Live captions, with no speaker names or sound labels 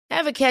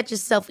Ever catch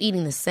yourself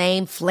eating the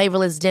same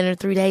flavorless dinner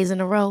 3 days in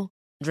a row?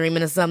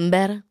 Dreaming of something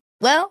better?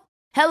 Well,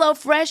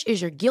 HelloFresh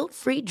is your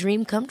guilt-free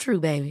dream come true,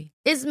 baby.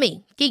 It's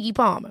me, Keke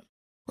Palmer.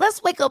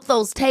 Let's wake up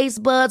those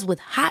taste buds with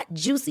hot,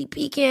 juicy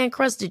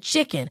pecan-crusted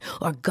chicken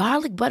or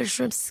garlic butter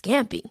shrimp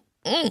scampi.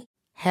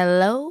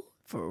 Hello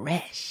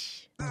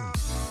Fresh.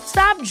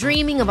 Stop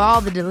dreaming of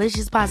all the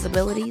delicious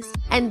possibilities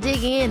and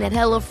dig in at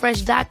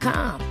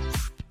HelloFresh.com.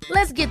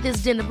 Let's get this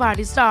dinner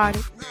party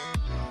started.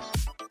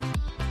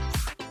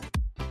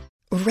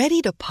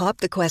 Ready to pop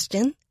the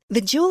question?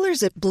 The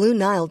jewelers at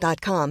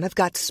BlueNile.com have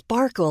got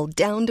sparkle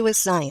down to a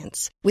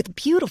science with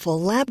beautiful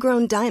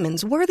lab-grown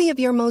diamonds worthy of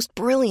your most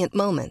brilliant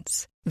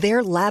moments.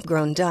 Their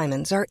lab-grown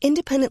diamonds are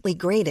independently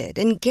graded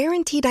and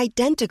guaranteed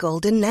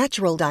identical to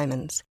natural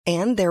diamonds,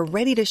 and they're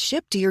ready to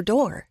ship to your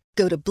door.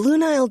 Go to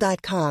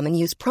BlueNile.com and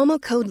use promo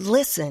code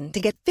LISTEN to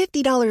get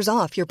 $50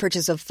 off your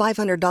purchase of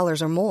 $500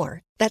 or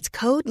more. That's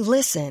code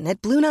LISTEN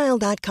at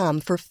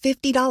BlueNile.com for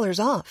 $50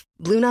 off.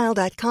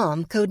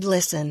 BlueNile.com, code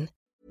LISTEN.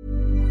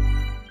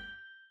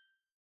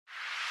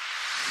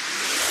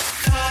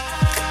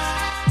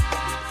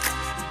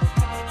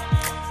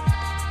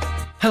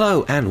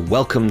 Hello and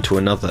welcome to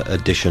another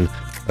edition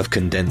of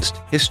Condensed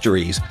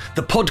Histories,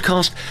 the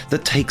podcast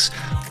that takes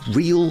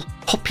real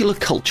popular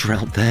culture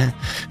out there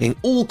in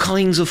all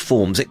kinds of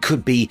forms. It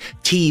could be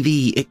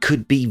TV, it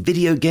could be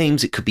video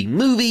games, it could be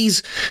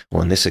movies,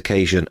 or on this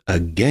occasion, a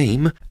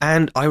game,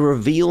 and I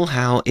reveal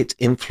how it's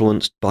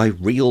influenced by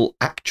real,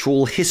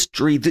 actual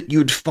history that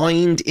you'd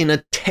find in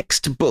a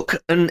textbook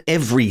and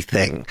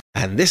everything.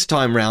 And this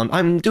time round,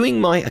 I'm doing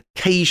my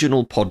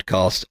occasional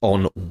podcast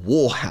on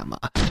Warhammer.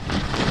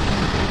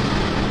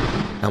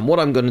 And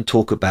what I'm going to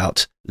talk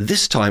about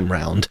this time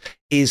round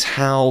is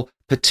how,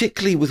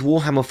 particularly with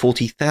Warhammer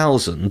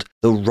 40,000,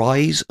 the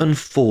rise and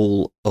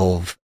fall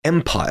of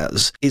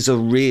empires is a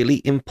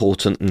really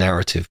important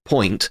narrative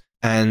point,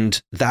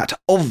 and that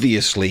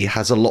obviously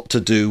has a lot to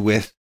do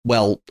with,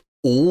 well,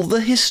 all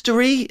the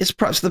history is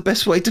perhaps the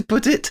best way to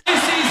put it.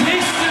 This is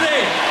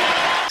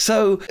history!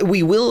 So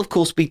we will, of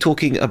course, be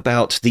talking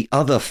about the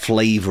other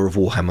flavour of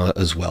Warhammer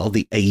as well,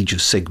 the Age of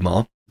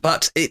Sigmar.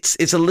 But it's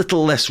a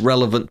little less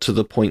relevant to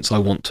the points I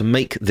want to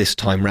make this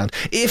time round.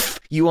 If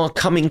you are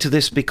coming to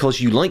this because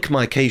you like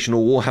my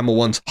occasional Warhammer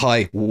ones,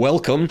 hi,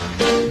 welcome.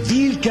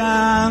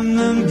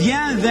 Welcome,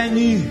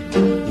 bienvenue,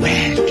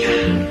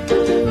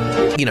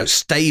 welcome. You know,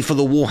 stay for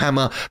the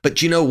Warhammer,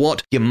 but you know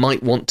what? You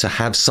might want to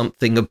have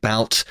something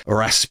about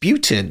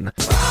Rasputin.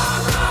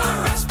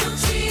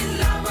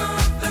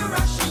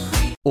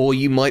 Or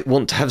you might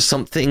want to have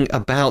something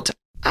about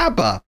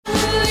ABBA.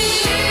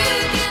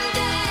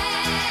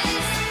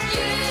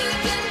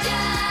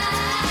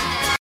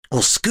 Or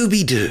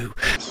Scooby-Doo.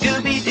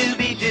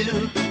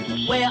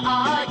 Scooby-Dooby-Doo, where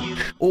are you?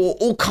 Or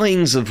all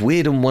kinds of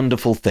weird and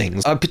wonderful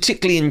things. I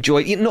particularly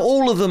enjoy,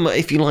 all of them are,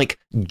 if you like,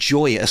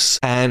 joyous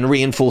and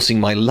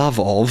reinforcing my love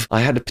of. I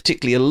had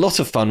particularly a lot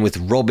of fun with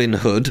Robin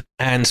Hood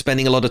and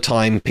spending a lot of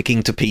time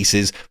picking to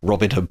pieces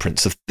Robin Hood,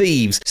 Prince of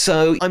Thieves.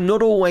 So I'm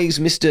not always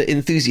Mr.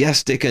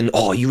 Enthusiastic and,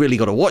 you really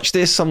got to watch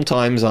this.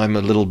 Sometimes I'm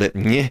a little bit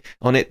nyeh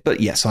on it.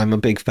 But yes, I'm a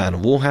big fan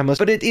of Warhammer.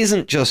 But it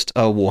isn't just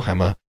a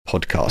Warhammer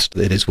podcast.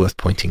 It is worth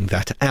pointing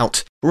that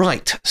out.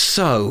 Right,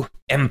 so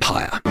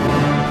Empire.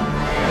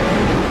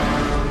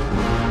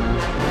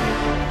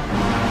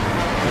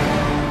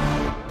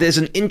 There's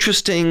an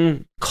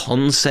interesting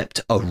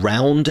concept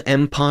around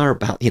empire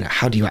about,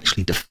 how do you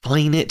actually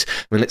define it?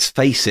 I mean, let's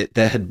face it,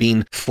 there had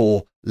been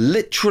for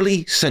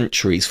literally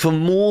centuries, for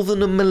more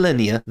than a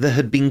millennia, there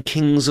had been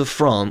kings of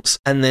France,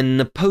 and then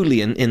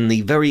Napoleon in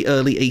the very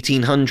early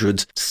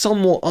 1800s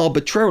somewhat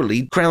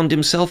arbitrarily crowned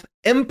himself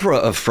Emperor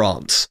of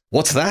France.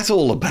 What's that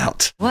all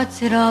about?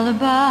 What's it all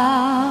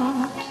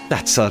about?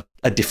 That's a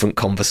different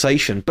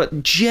conversation,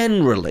 but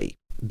generally,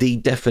 the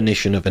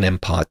definition of an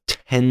empire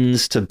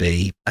tends to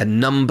be a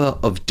number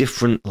of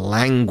different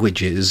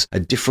languages,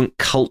 different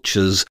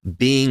cultures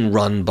being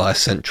run by a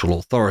central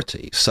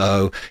authority.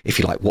 So, if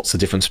you like, what's the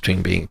difference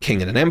between being a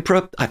king and an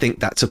emperor? I think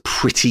that's a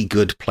pretty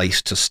good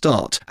place to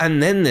start.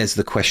 And then there's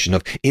the question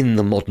of, in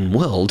the modern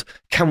world,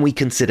 can we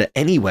consider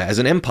anywhere as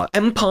an empire?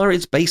 Empire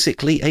is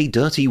basically a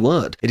dirty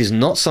word. It is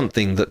not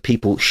something that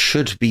people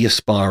should be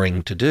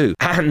aspiring to do.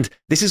 And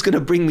this is going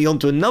to bring me on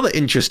to another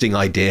interesting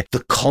idea,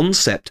 the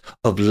concept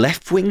of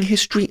left-wing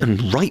history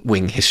and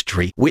right-wing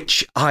history,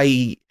 which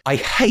I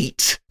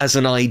hate as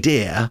an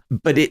idea,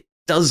 but it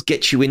does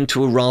get you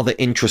into a rather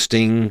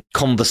interesting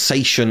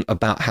conversation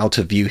about how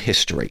to view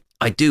history.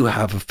 I do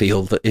have a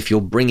feel that if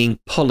you're bringing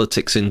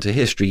politics into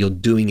history, you're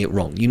doing it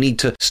wrong. You need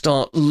to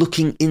start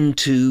looking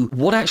into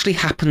what actually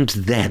happened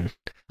then.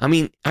 I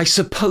mean, I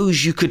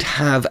suppose you could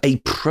have a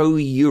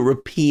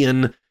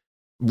pro-European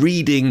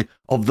reading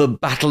of the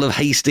Battle of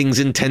Hastings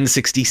in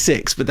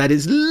 1066, but that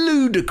is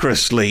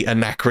ludicrously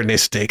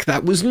anachronistic.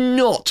 That was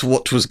not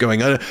what was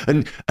going on,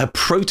 and a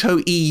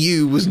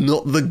proto-EU was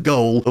not the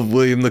goal of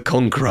William the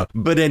Conqueror.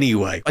 But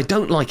anyway, I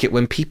don't like it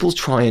when people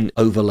try and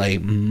overlay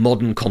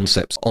modern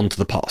concepts onto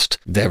the past.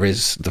 There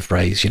is the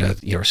phrase,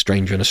 you're a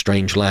stranger in a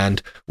strange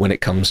land when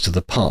it comes to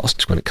the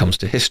past, when it comes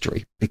to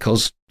history,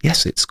 because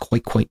yes, it's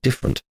quite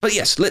different. But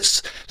yes,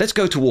 let's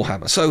go to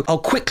Warhammer. So I'll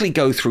quickly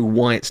go through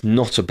why it's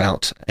not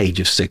about Age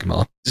of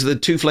Sigmar. So the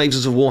two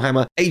flavors of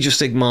Warhammer. Age of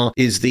Sigmar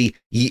is the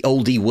ye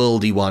olde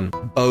worldy one.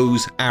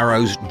 Bows,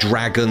 arrows,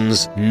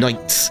 dragons,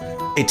 knights.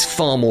 It's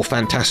far more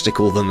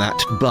fantastical than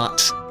that,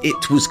 but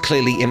it was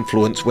clearly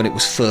influenced when it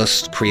was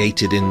first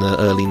created in the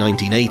early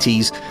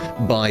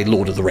 1980s by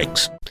Lord of the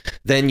Rings.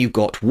 Then you've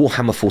got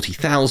Warhammer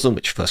 40,000,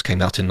 which first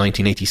came out in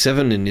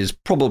 1987 and is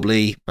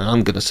probably,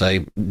 I'm going to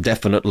say,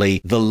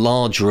 definitely the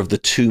larger of the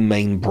two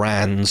main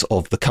brands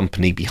of the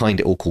company behind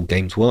it all, called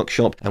Games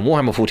Workshop. And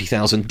Warhammer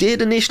 40,000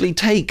 did initially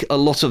take a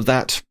lot of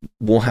that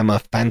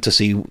Warhammer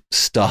fantasy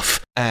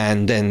stuff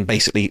and then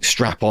basically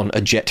strap on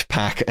a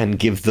jetpack and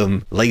give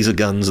them laser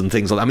guns and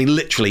things like that. I mean,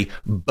 literally,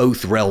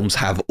 both realms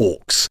have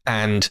orcs,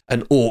 and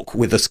an orc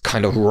with this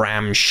kind of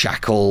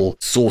ramshackle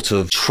sort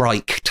of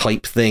trike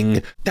type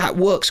thing, that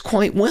works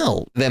quite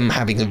well. Them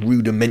having a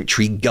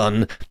rudimentary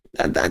gun,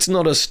 that's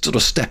not a sort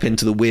of step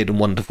into the weird and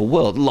wonderful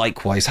world.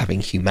 Likewise,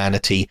 having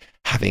humanity,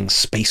 having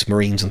space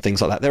marines and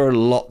things like that. There are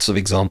lots of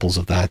examples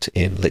of that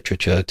in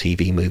literature,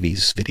 TV,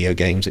 movies, video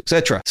games,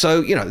 etc.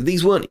 So,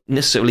 these weren't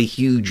necessarily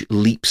huge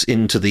leaps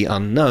into the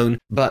unknown,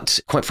 but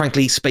quite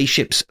frankly,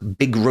 spaceships,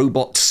 big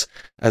robots,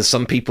 as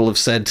some people have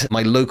said.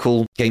 My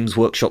local Games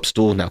Workshop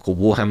store, now called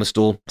Warhammer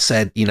store,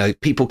 said,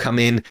 people come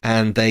in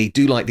and they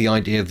do like the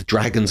idea of the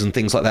dragons and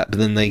things like that, but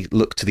then they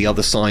look to the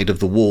other side of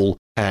the wall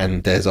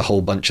and there's a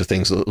whole bunch of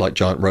things that look like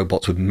giant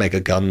robots with mega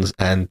guns,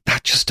 and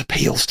that just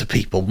appeals to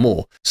people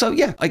more. So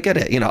yeah, I get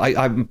it.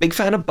 I'm a big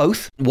fan of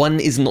both. One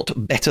is not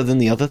better than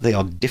the other. They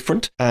are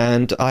different,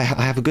 and I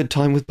have a good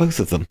time with both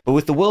of them. But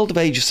with the world of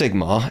Age of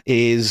Sigmar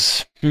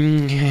is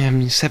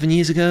 7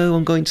 years ago,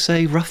 I'm going to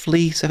say,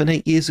 roughly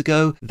 7-8 years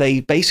ago,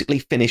 they basically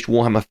finished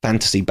Warhammer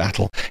Fantasy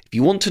Battle. If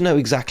you want to know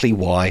exactly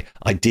why,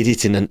 I did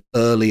it in an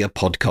earlier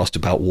podcast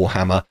about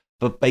Warhammer,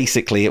 but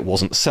basically it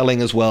wasn't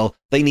selling as well.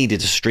 They needed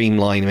to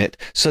streamline it.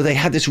 So they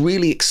had this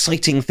really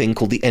exciting thing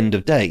called the End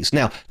of Days.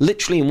 Now,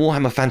 literally in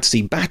Warhammer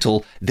Fantasy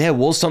Battle, there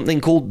was something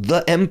called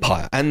the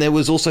Empire. And there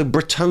was also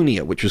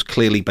Bretonnia, which was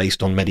clearly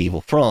based on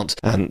medieval France.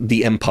 And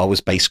the Empire was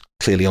based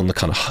clearly on the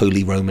kind of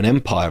Holy Roman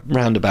Empire,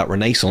 round about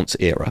Renaissance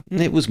era. And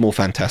it was more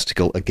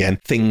fantastical again.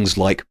 Things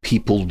like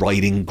people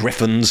riding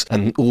griffins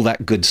and all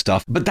that good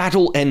stuff. But that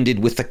all ended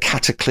with the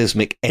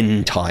cataclysmic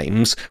end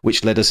times,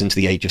 which led us into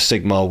the Age of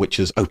Sigmar, which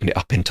has opened it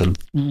up into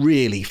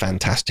really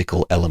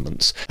fantastical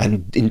elements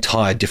and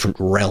entire different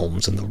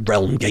realms and the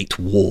Realm Gate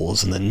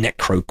Wars and the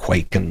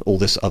Necroquake and all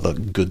this other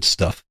good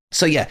stuff.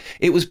 So yeah,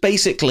 it was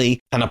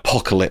basically an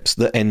apocalypse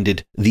that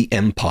ended the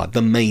Empire,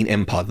 the main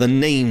empire, the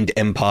named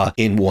empire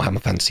in Warhammer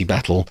Fantasy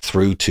Battle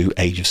through to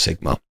Age of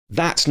Sigmar.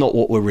 That's not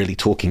what we're really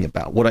talking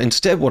about. What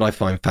I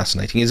find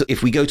fascinating is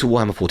if we go to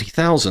Warhammer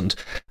 40,000,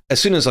 as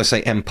soon as I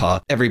say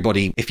empire,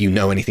 everybody, if you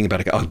know anything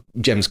about it,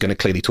 Jem's going to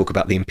clearly talk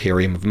about the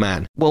Imperium of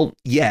Man. Well,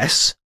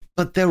 yes,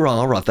 but there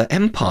are other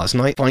empires,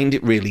 and I find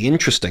it really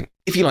interesting.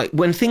 If you like,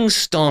 when things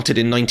started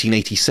in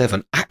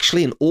 1987,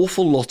 actually an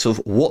awful lot of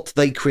what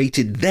they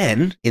created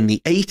then in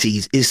the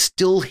 80s is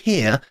still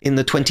here in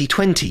the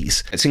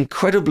 2020s. It's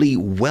incredibly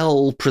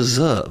well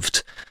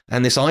preserved.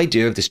 And this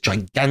idea of this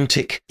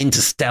gigantic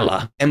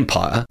interstellar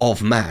empire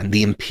of man,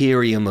 the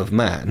Imperium of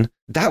Man,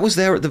 that was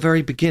there at the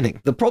very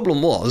beginning. The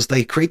problem was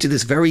they created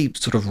this very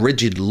sort of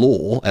rigid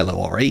law,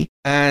 L-O-R-E,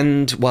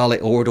 and while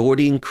it had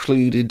already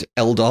included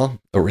Eldar,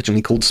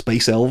 originally called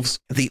Space Elves,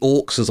 the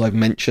Orcs, as I've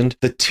mentioned,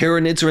 the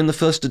Tyranids are in the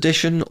first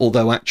edition,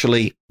 although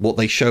actually what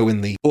they show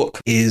in the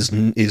book is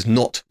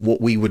not what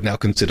we would now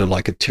consider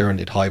like a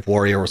Tyranid hive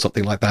warrior or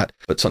something like that,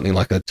 but something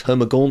like a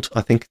Termagaunt,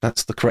 I think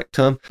that's the correct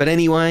term. But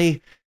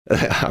anyway,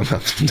 I'm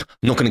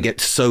not going to get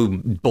so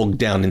bogged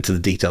down into the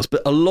details,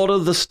 but a lot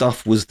of the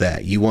stuff was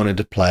there. You wanted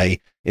to play,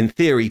 in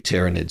theory,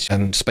 Tyranids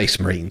and Space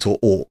Marines or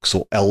Orcs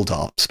or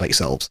Eldar, Space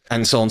Elves,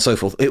 and so on and so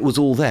forth. It was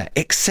all there,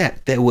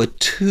 except there were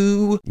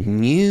two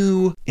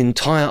new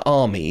entire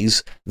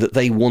armies that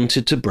they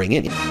wanted to bring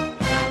in.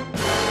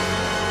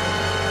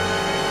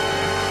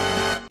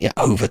 Yeah,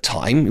 over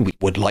time, we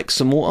would like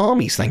some more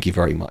armies, thank you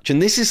very much.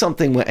 And this is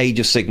something where Age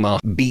of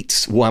Sigmar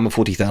beats Warhammer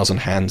 40,000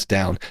 hands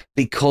down,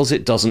 because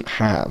it doesn't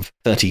have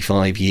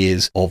 35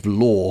 years of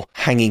lore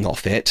hanging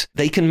off it.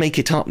 They can make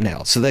it up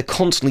now, so they're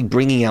constantly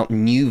bringing out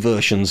new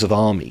versions of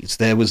armies.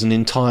 There was an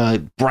entire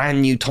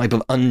brand new type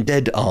of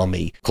undead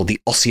army called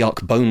the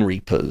Ossiarch Bone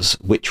Reapers,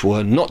 which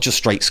were not just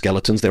straight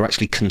skeletons, they were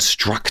actually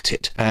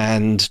constructed.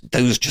 And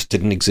those just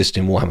didn't exist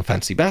in Warhammer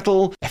Fantasy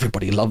Battle.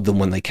 Everybody loved them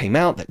when they came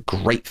out. They're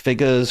great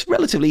figures,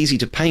 relatively beautiful, easy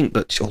to paint,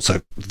 but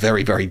also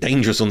very, very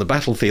dangerous on the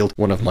battlefield.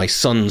 One of my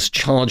sons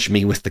charged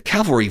me with the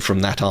cavalry from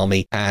that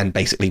army and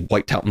basically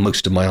wiped out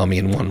most of my army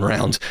in one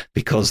round,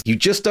 because you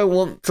just don't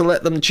want to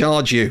let them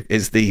charge you,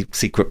 is the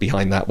secret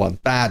behind that one.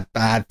 Bad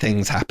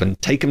things happen.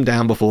 Take them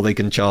down before they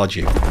can charge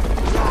you.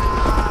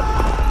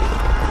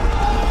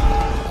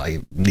 I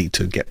need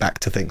to get back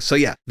to things. So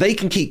yeah, they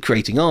can keep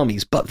creating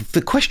armies, but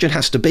the question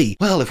has to be,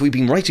 well, if we've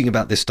been writing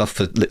about this stuff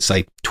for, let's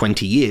say,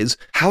 20 years,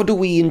 how do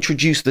we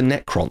introduce the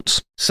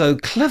Necrons? So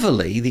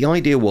cleverly, the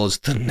idea was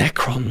the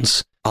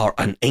Necrons are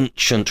an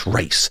ancient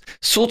race,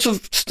 sort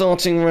of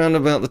starting around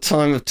about the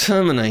time of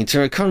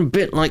Terminator, kind of a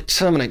bit like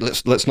Terminator.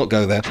 Let's not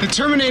go there. The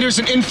Terminator's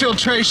an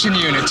infiltration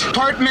unit,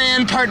 part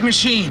man, part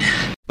machine.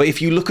 But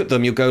if you look at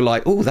them, you'll go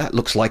like, oh, that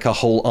looks like a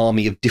whole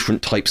army of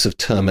different types of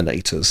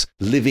Terminators,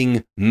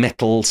 living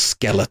metal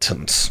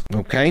skeletons,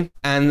 okay?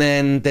 And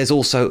then there's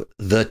also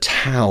the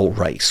Tau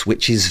race,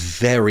 which is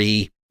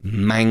very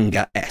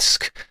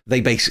manga-esque. They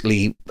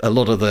basically, a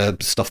lot of the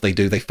stuff they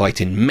do, they fight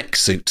in mech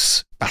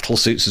suits. Battle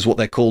suits is what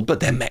they're called,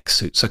 but they're mech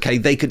suits, okay?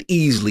 They could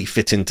easily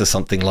fit into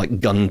something like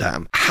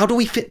Gundam. How do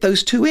we fit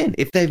those two in?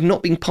 If they've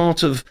not been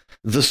part of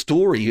the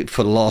story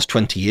for the last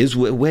 20 years,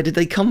 where did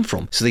they come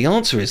from? So the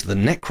answer is the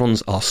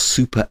Necrons are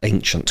super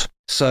ancient.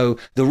 So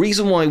the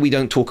reason why we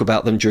don't talk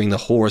about them during the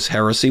Horus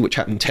Heresy, which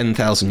happened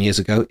 10,000 years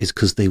ago, is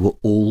because they were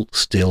all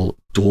still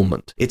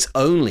dormant. It's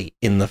only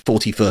in the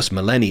 41st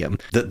millennium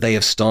that they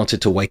have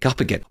started to wake up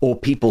again, or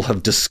people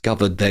have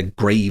discovered their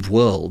grave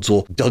worlds,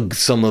 or dug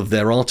some of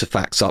their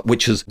artifacts up,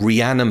 which has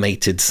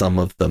reanimated some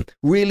of them.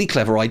 Really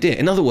clever idea.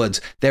 In other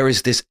words, there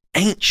is this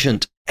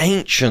ancient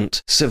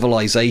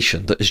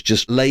civilization that has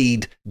just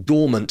laid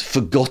dormant,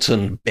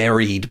 forgotten,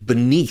 buried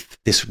beneath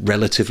this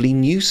relatively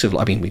new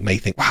civilization. I mean, we may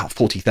think, wow,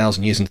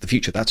 40,000 years into the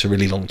future, that's a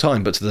really long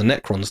time. But to the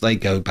Necrons, they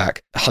go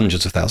back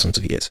hundreds of thousands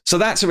of years. So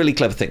that's a really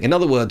clever thing. In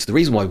other words, the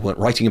reason why we weren't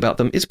writing about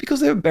them is because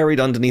they were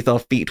buried underneath our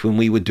feet when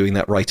we were doing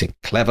that writing.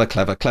 Clever.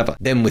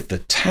 Then with the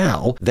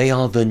Tau, they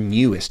are the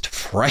newest,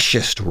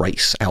 freshest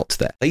race out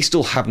there. They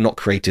still have not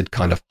created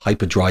kind of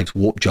hyperdrives,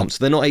 warp jumps.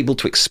 They're not able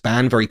to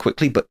expand very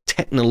quickly, but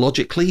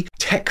technologically,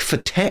 tech for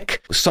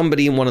tech,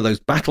 somebody in one of those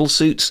battle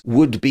suits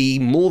would be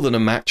more than a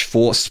match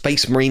for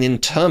Space Marine in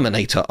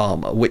Terminator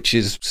armor, which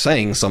is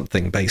saying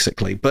something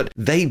basically. But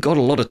they've got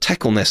a lot of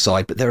tech on their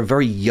side, but they're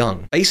very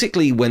young.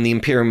 Basically, when the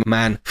Imperium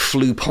Man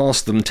flew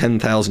past them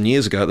 10,000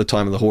 years ago at the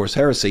time of the Horus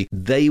Heresy,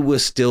 they were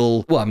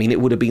still, well, I mean, it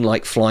would have been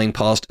like flying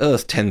past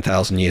Earth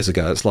 10,000 years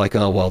ago. It's like,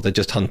 oh, well, they're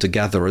just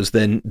hunter-gatherers.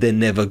 Then they're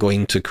never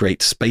going to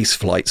create space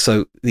flight.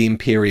 So the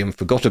Imperium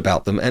forgot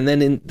about them. And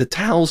then in the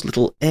Tau's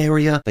little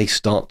area, they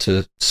start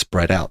to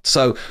spread out.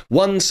 So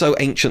one's so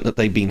ancient that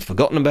they've been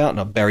forgotten about and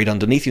are buried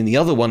underneath you, and the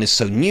other one is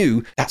so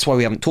new, that's why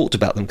we haven't talked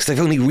about them, because they've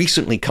only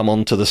recently come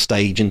onto the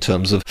stage in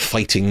terms of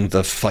fighting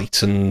the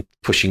fight and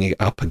pushing it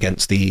up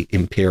against the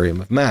Imperium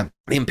of Man.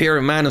 The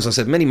Imperium Man, as I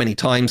said many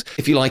times,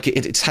 if you like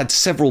it's had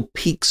several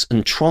peaks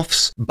and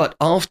troughs, but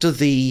after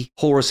the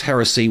Horus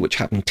Heresy, which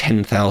happened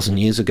 10,000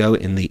 years ago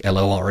in the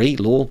LORE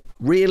law,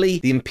 really,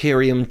 the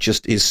Imperium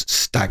just is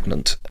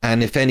stagnant,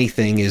 and if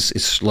anything is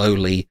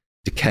slowly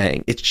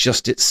decaying.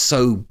 It's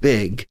so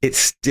big. It's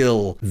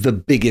still the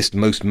biggest,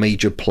 most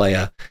major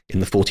player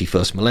in the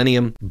 41st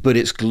millennium, but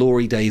its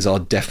glory days are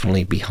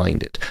definitely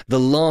behind it. The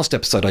last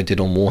episode I did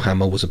on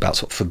Warhammer was about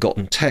sort of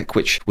forgotten tech,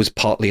 which was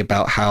partly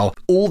about how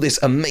all this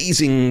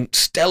amazing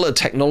stellar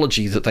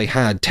technology that they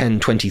had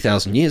 10,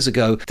 20,000 years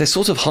ago, they're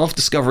sort of half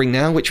discovering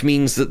now, which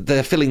means that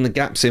they're filling the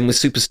gaps in with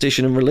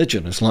superstition and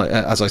religion. It's like,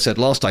 as I said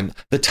last time,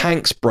 the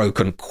tank's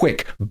broken,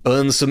 quick,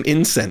 burn some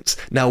incense.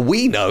 Now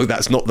we know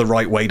that's not the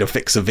right way to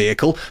fix a vehicle,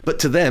 but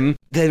to them,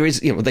 there is,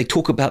 they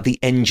talk about the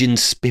engine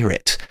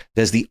spirit.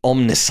 There's the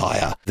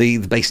Omnissiah,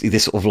 basically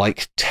this sort of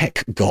like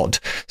tech god.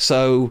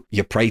 So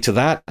you pray to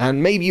that,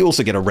 and maybe you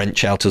also get a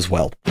wrench out as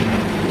well.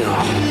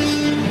 No.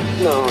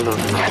 Come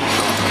on.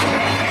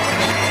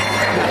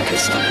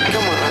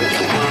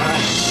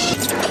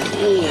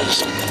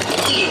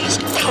 Please,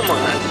 come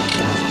on.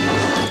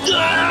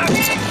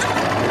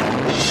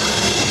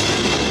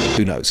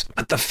 Who knows?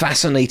 But the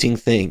fascinating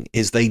thing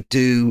is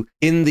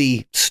in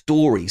the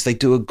stories, they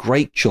do a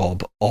great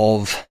job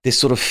of this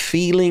sort of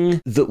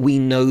feeling that we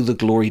know the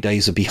glory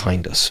days are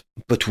behind us,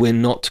 but we're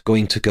not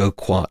going to go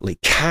quietly.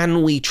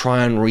 Can we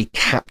try and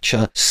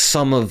recapture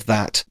some of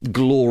that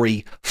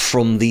glory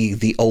from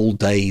the old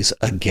days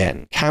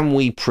again? Can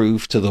we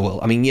prove to the world?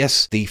 I mean,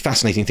 yes, the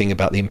fascinating thing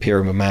about the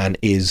Imperium of Man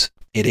is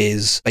it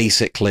is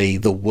basically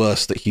the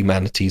worst that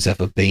humanity's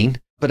ever been.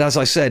 But as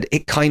I said,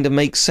 it kind of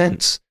makes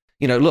sense.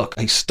 Look,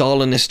 a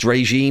Stalinist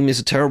regime is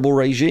a terrible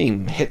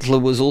regime. Hitler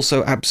was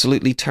also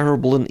absolutely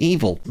terrible and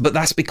evil. But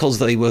that's because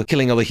they were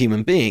killing other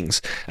human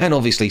beings and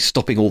obviously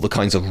stopping all the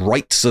kinds of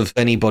rights of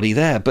anybody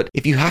there. But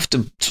if you have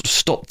to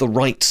stop the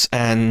rights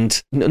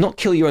and not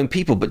kill your own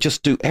people, but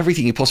just do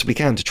everything you possibly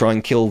can to try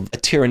and kill a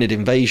Tyranid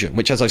invasion,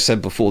 which, as I've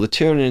said before, the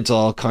Tyranids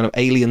are kind of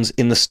aliens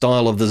in the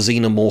style of the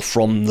xenomorph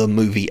from the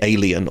movie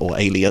Alien or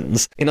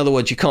Aliens. In other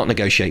words, you can't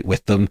negotiate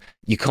with them.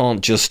 You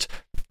can't just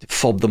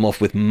fob them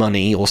off with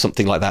money or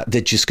something like that,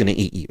 they're just going to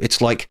eat you.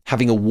 It's like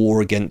having a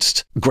war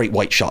against great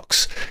white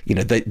sharks. You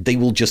know, they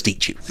will just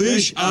eat you.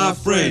 Fish are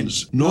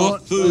friends,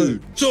 not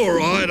food. It's all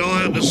right,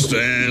 I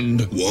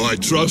understand. Why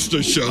trust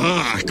a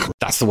shark?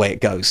 That's the way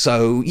it goes.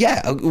 So,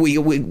 yeah,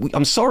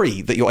 I'm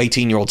sorry that your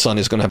 18-year-old son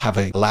is going to have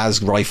a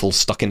las rifle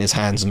stuck in his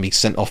hands and be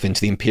sent off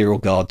into the Imperial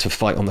Guard to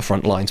fight on the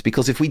front lines,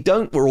 because if we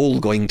don't, we're all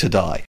going to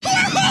die.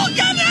 We're all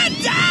gonna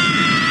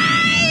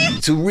die!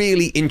 It's a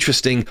really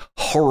interesting,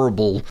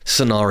 horrible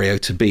scenario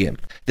to be in.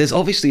 There's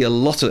obviously a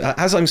lot of,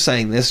 as I'm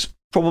saying this,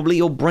 probably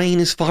your brain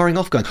is firing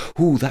off going,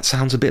 ooh, that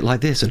sounds a bit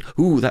like this, and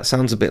ooh, that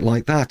sounds a bit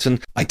like that.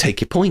 And I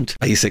take your point,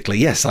 basically.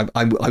 Yes,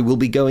 I will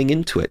be going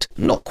into it.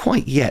 Not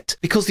quite yet,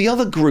 because the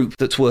other group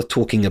that's worth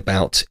talking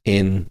about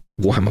in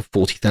Warhammer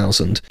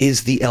 40,000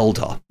 is the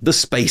Eldar, the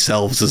space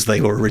elves as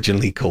they were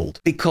originally called.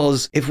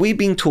 Because if we've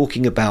been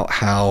talking about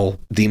how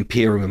the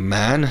Imperium of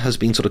Man has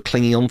been sort of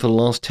clinging on for the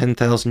last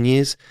 10,000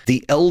 years,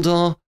 the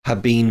Eldar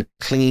have been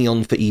clinging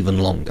on for even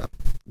longer.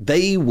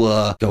 They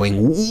were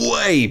going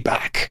way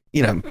back,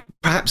 you know,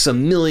 perhaps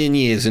 1 million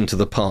years into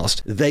the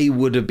past. They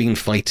would have been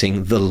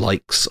fighting the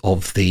likes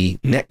of the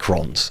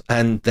Necrons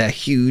and their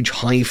huge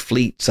hive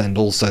fleets, and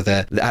also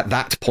at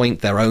that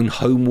point, their own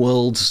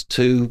homeworlds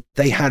too.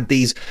 They had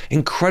these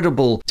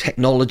incredible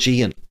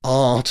technology and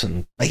art,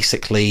 and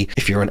basically,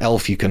 if you're an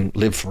elf, you can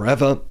live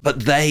forever.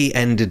 But they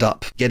ended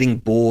up getting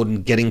bored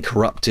and getting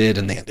corrupted,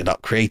 and they ended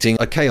up creating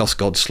a chaos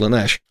god,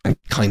 Slaanesh. I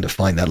kind of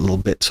find that a little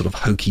bit sort of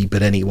hokey,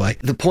 but anyway.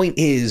 The point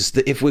is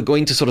that if we're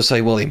going to sort of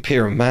say, well, the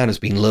Imperium Man has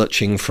been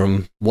lurching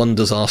from one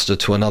disaster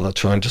to another,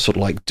 trying to sort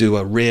of like do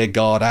a rear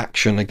guard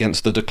action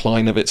against the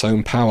decline of its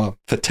own power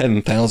for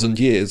 10,000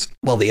 years.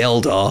 Well, the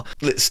Eldar,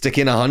 let's stick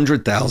in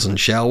 100,000,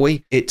 shall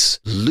we? It's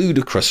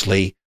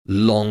ludicrously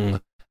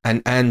long,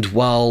 and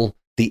while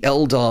the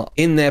Eldar,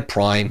 in their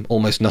prime,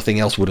 almost nothing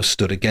else would have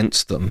stood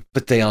against them,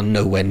 but they are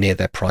nowhere near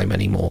their prime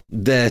anymore.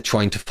 They're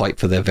trying to fight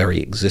for their very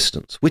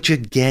existence, which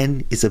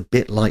again is a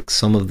bit like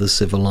some of the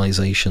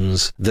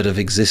civilizations that have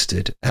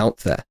existed out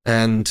there.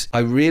 And I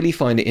really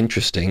find it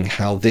interesting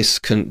how this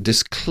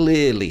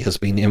clearly has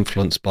been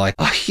influenced by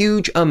a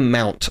huge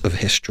amount of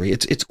history.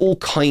 It's all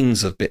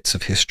kinds of bits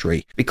of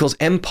history, because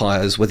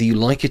empires, whether you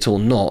like it or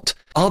not,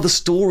 are the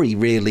story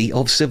really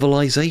of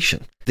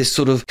civilization. This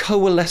sort of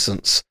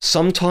coalescence,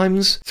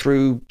 sometimes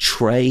through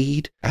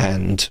trade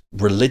and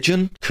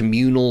religion,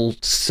 communal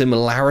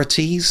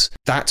similarities,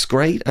 that's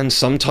great, and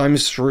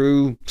sometimes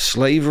through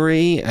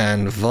slavery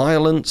and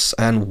violence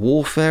and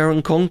warfare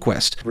and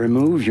conquest.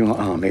 Remove your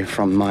army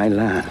from my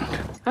land.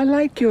 I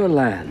like your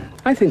land.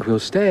 I think we'll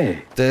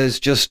stay. There's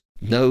just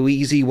no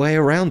easy way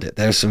around it.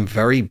 There's some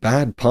very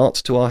bad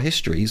parts to our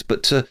histories,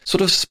 but to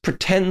sort of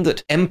pretend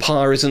that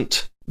empire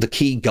isn't the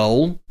key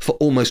goal for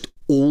almost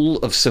all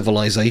of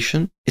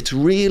civilization, it's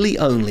really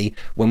only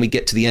when we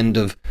get to the end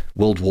of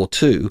World War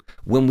II,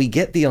 when we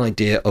get the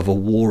idea of a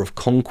war of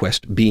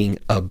conquest being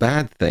a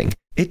bad thing.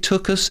 It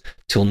took us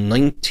till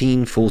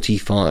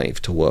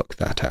 1945 to work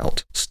that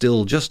out.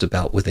 Still just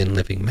about within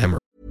living memory.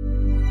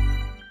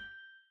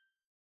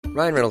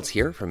 Ryan Reynolds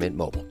here from Mint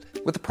Mobile.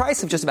 With the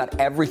price of just about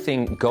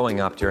everything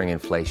going up during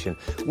inflation,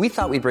 we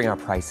thought we'd bring our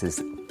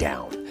prices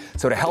down.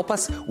 So to help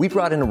us, we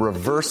brought in a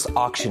reverse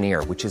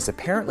auctioneer, which is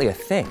apparently a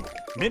thing.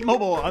 Mint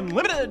Mobile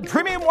Unlimited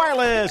Premium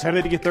Wireless. How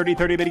to get 30,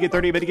 30, bit to get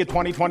 30, bit to get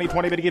 20, 20,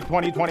 20, bit to get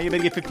 20, 20, bit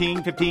to get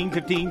 15, 15,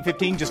 15,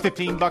 15, just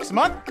 $15 a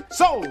month?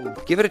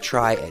 Sold! Give it a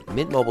try at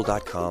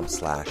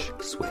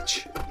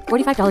mintmobile.com/switch.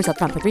 $45 up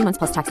front for 3 months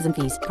plus taxes and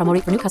fees. Promo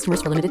rate for new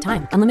customers for limited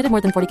time. Unlimited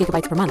more than 40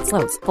 gigabytes per month.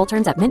 Slows full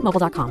terms at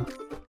mintmobile.com.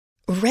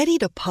 Ready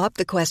to pop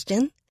the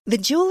question? The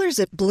jewelers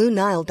at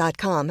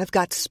BlueNile.com have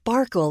got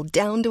sparkle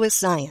down to a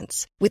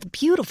science with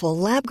beautiful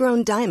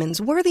lab-grown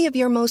diamonds worthy of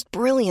your most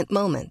brilliant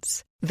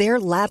moments. Their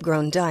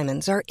lab-grown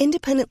diamonds are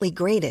independently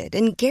graded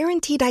and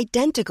guaranteed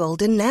identical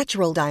to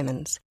natural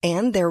diamonds,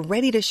 and they're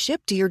ready to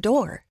ship to your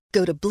door.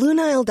 Go to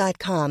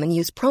BlueNile.com and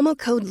use promo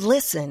code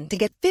LISTEN to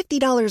get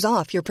 $50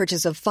 off your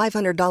purchase of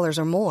 $500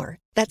 or more.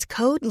 That's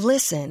code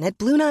LISTEN at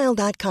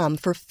BlueNile.com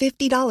for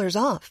 $50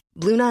 off.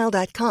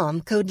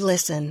 BlueNile.com, code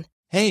LISTEN.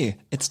 Hey,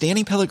 it's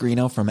Danny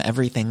Pellegrino from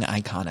Everything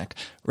Iconic.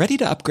 Ready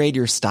to upgrade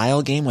your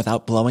style game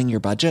without blowing your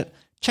budget?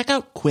 Check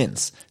out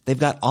Quince. They've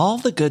got all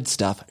the good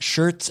stuff,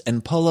 shirts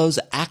and polos,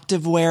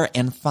 activewear,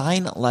 and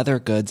fine leather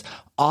goods,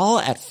 all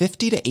at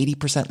 50 to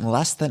 80%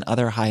 less than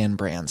other high-end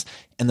brands.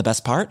 And the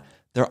best part?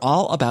 They're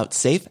all about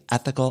safe,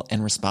 ethical,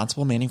 and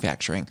responsible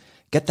manufacturing.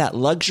 Get that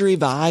luxury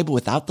vibe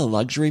without the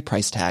luxury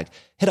price tag.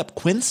 Hit up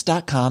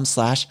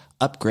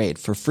quince.com/upgrade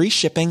for free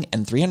shipping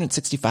and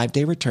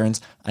 365-day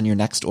returns on your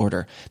next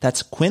order.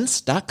 That's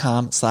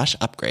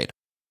quince.com/upgrade.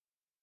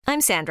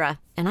 I'm Sandra,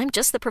 and I'm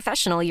just the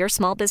professional your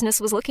small business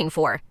was looking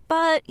for.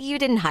 But you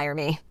didn't hire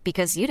me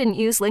because you didn't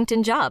use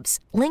LinkedIn Jobs.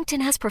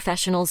 LinkedIn has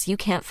professionals you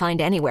can't find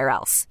anywhere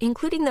else,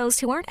 including those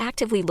who aren't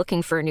actively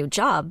looking for a new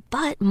job,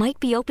 but might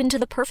be open to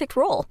the perfect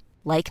role,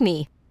 like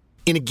me.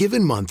 In a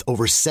given month,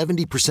 over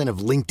 70% of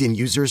LinkedIn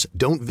users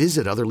don't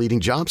visit other leading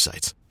job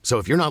sites. So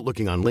if you're not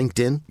looking on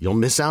LinkedIn, you'll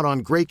miss out on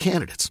great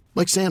candidates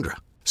like Sandra.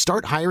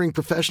 Start hiring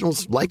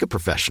professionals like a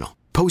professional.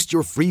 Post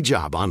your free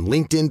job on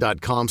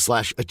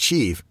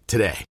linkedin.com/achieve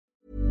today.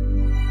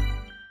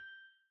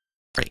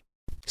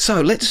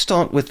 So let's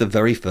start with the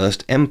very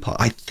first empire.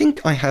 I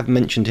think I have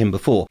mentioned him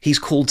before. He's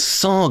called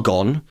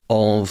Sargon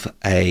of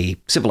a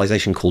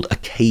civilization called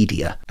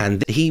Acadia,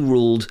 and he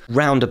ruled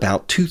round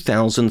about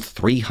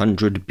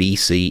 2300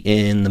 BC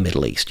in the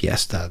Middle East.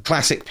 Yes, the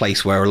classic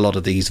place where a lot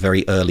of these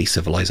very early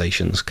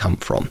civilizations come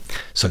from.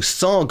 So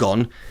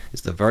Sargon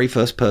is the very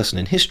first person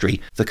in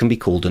history that can be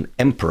called an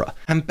emperor.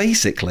 And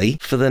basically,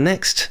 for the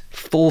next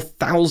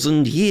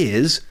 4,000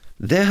 years,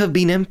 there have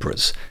been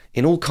emperors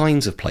in all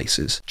kinds of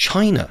places.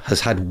 China has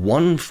had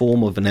one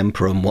form of an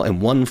emperor in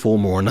one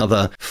form or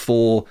another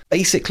for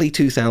basically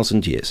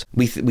 2,000 years.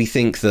 We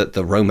think that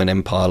the Roman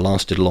Empire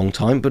lasted a long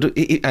time, but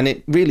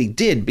it really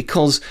did,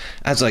 because,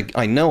 as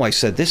I know I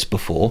said this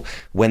before,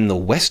 when the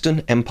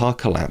Western Empire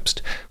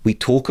collapsed, we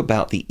talk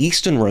about the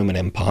Eastern Roman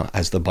Empire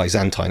as the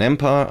Byzantine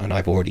Empire, and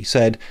I've already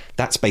said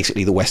that's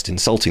basically the West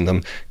insulting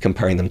them,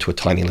 comparing them to a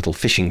tiny little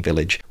fishing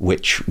village,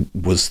 which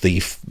was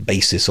the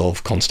basis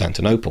of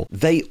Constantinople.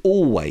 They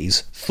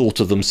always thought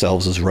of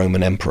themselves as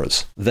Roman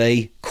emperors.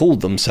 They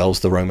called themselves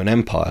the Roman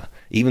Empire,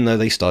 even though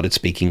they started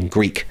speaking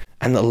Greek.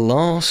 And the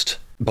last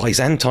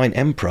Byzantine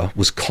emperor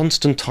was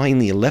Constantine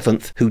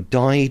XI, who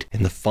died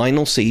in the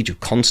final siege of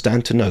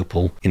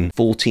Constantinople in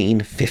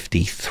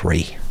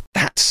 1453.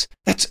 That's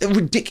a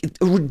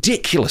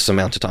ridiculous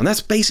amount of time.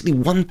 That's basically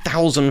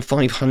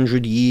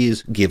 1,500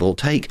 years, give or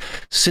take,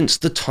 since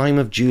the time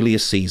of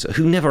Julius Caesar,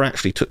 who never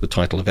actually took the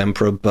title of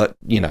emperor, but,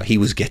 he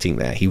was getting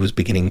there. He was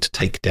beginning to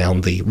take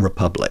down the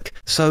Republic.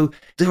 So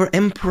there are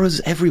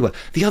emperors everywhere.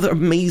 The other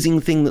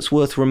amazing thing that's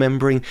worth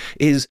remembering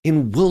is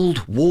in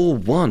World War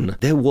I,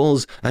 there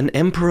was an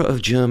emperor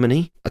of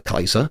Germany, a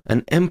Kaiser,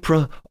 an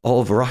emperor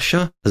of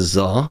Russia, a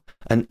Tsar,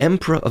 an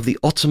emperor of the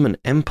Ottoman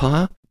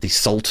Empire, the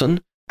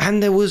Sultan,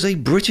 and there was a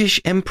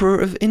British Emperor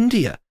of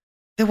India.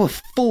 There were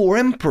 4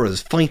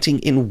 emperors fighting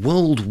in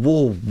World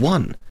War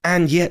I.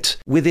 And yet,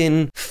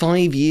 within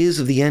 5 years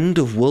of the end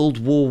of World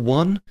War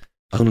I,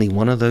 only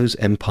one of those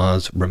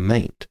empires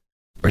remained.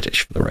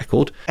 British, for the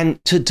record.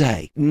 And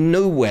today,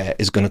 nowhere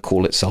is going to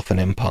call itself an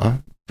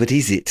empire. But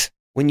is it?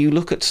 When you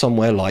look at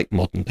somewhere like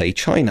modern-day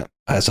China,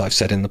 as I've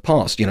said in the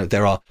past,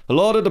 there are a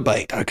lot of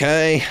debate,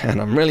 okay?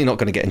 And I'm really not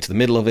going to get into the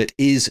middle of it.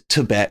 Is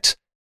Tibet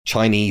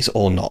Chinese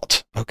or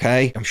not?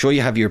 Okay, I'm sure you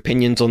have your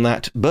opinions on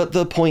that, but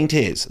the point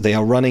is they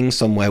are running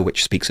somewhere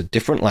which speaks a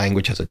different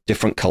language, has a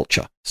different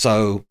culture.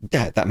 So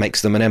yeah, that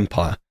makes them an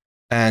empire.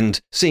 And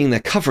seeing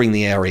they're covering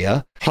the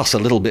area plus a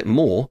little bit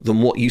more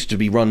than what used to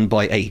be run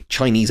by a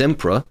Chinese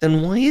emperor,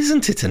 then why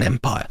isn't it an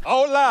empire?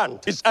 Our land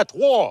is at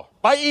war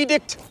by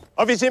edict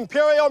of His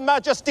Imperial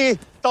Majesty,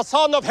 the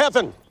Son of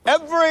Heaven.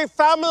 Every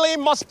family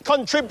must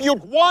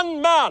contribute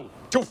 1 man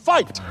to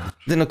fight.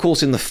 Then, of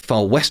course, in the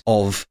far west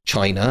of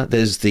China,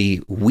 there's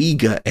the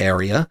Uyghur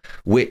area,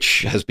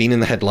 which has been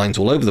in the headlines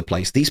all over the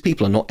place. These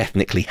people are not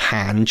ethnically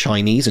Han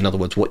Chinese, in other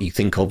words, what you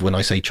think of when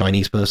I say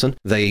Chinese person.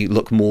 They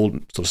look more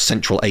sort of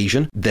Central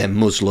Asian. They're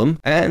Muslim,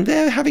 and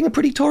they're having a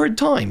pretty torrid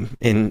time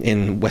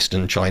in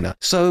Western China.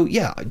 So,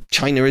 yeah,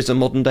 China is a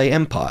modern-day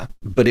empire,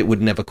 but it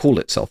would never call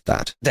itself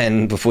that.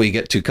 Then, before you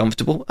get too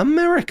comfortable,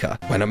 America.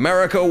 When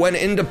America went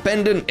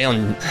independent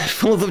on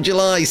 4th of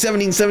July,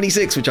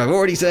 1776, which I've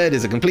already said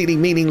is a completely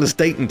meaningless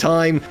date and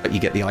time, but you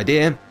get the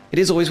idea. It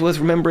is always worth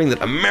remembering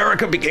that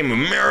America became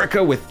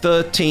America with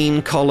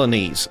 13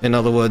 colonies. In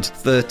other words,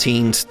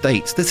 13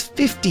 states. There's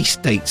 50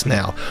 states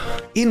now.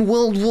 In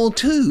World War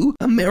II,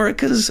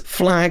 America's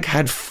flag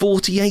had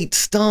 48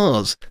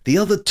 stars. The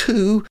other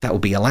 2, that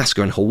would be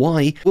Alaska and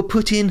Hawaii, were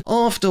put in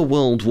after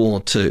World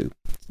War II.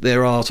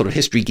 There are sort of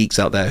history geeks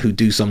out there who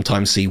do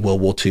sometimes see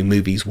World War II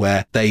movies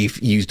where they've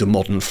used a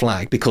modern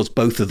flag because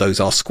both of those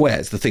are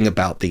squares. The thing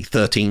about the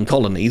 13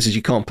 colonies is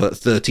you can't put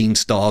 13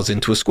 stars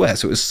into a square,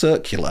 so it was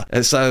circular.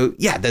 And so,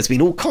 yeah, there's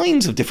been all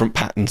kinds of different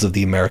patterns of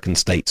the American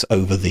states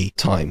over the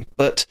time.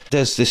 But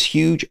there's this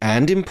huge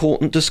and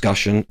important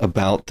discussion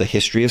about the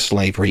history of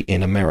slavery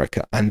in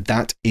America, and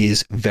that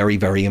is very,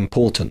 very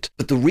important.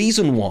 But the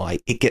reason why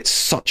it gets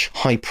such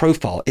high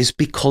profile is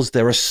because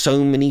there are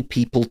so many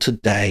people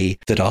today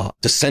that are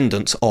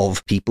descendants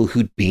of people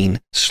who'd been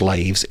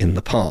slaves in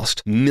the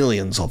past,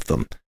 millions of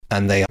them,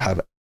 and they have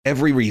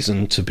every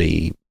reason to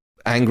be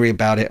angry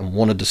about it and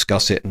want to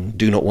discuss it and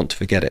do not want to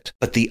forget it.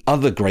 But the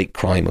other great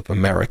crime of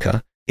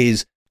America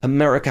is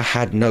America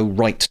had no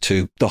right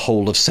to the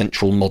whole of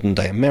central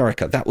modern-day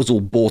America. That was all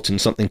bought in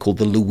something called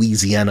the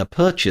Louisiana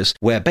Purchase,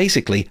 where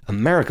basically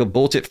America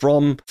bought it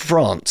from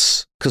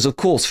France. Because, of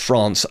course,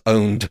 France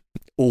owned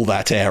all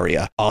that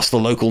area. Ask the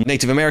local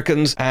Native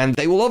Americans, and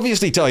they will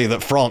obviously tell you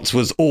that France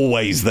was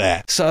always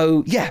there.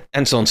 So, yeah,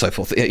 and so on and so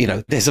forth. You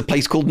know, there's a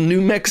place called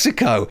New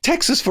Mexico.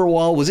 Texas for a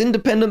while was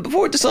independent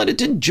before it decided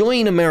to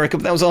join America,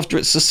 but that was after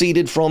it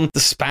seceded from the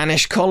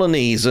Spanish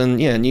colonies.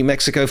 And, yeah, New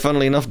Mexico,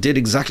 funnily enough, did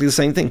exactly the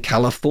same thing.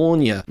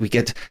 California, we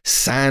get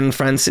San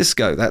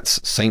Francisco, that's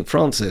St.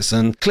 Francis,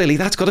 and clearly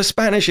that's got a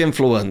Spanish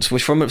influence,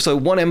 which so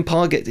one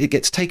empire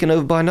gets taken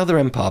over by another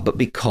empire. But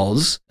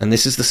because, and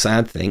this is the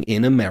sad thing,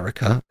 in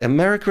America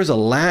is a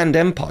land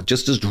empire,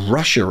 just as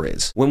Russia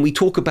is. When we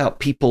talk about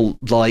people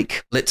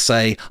like, let's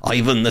say,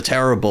 Ivan the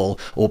Terrible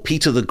or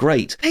Peter the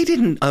Great, they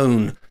didn't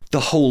own the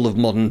whole of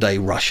modern-day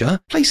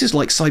Russia. Places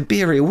like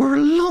Siberia were a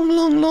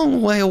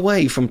long way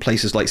away from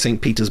places like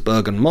St.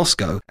 Petersburg and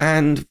Moscow,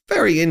 and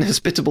very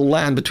inhospitable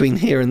land between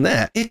here and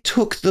there. It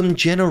took them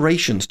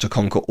generations to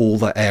conquer all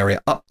that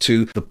area up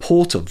to the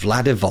port of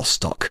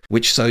Vladivostok,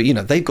 which, so, you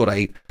know, they've got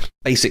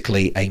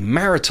basically a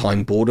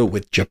maritime border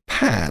with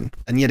Japan,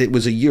 and yet it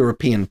was a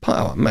European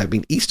power. It may have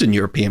been Eastern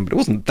European, but it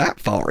wasn't that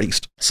far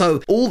east.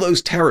 So all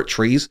those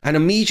territories, and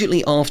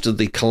immediately after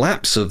the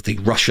collapse of the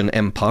Russian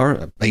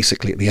Empire,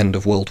 basically at the end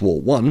of World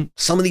War I,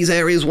 some of these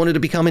areas wanted to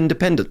become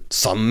independent.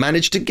 Some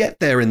managed to get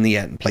there in the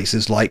end.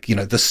 Places like, you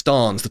know, the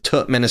Stans, the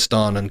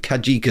Turkmenistan and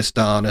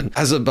Tajikistan and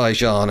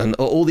Azerbaijan and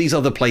all these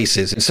other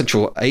places in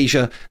Central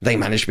Asia, they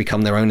managed to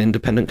become their own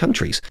independent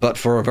countries. But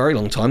for a very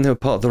long time, they were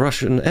part of the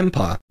Russian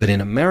Empire. But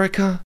in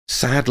America,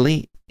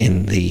 sadly,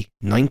 in the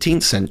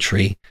 19th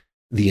century,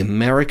 the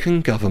American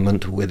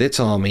government with its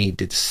army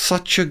did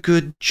such a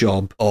good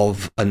job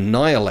of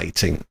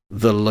annihilating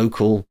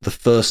the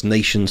First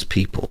Nations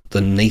people,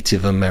 the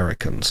Native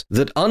Americans,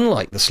 that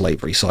unlike the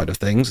slavery side of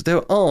things,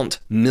 there aren't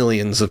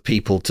millions of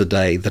people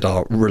today that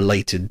are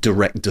related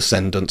direct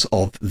descendants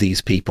of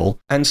these people.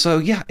 And so,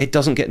 yeah, it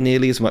doesn't get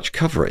nearly as much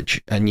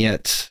coverage. And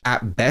yet,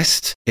 at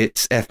best,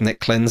 it's ethnic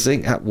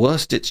cleansing. At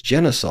worst, it's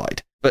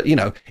genocide. But, you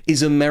know,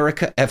 is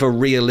America ever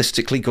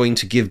realistically going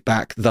to give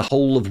back the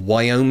whole of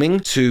Wyoming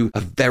to a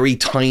very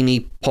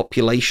tiny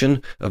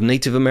population of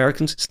Native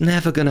Americans? It's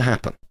never going to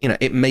happen. You know,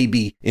 it may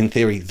be, in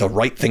theory, the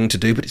right thing to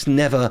do, but it's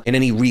never in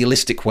any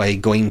realistic way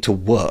going to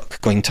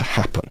work, going to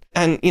happen.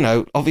 And, you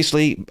know,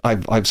 obviously,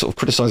 I've sort of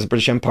criticized the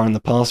British Empire in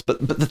the past, but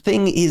the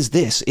thing is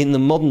this, in the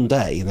modern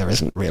day, there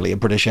isn't really a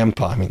British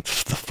Empire. I mean,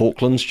 the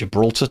Falklands,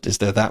 Gibraltar, is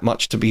there that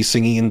much to be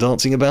singing and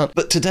dancing about?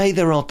 But today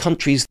there are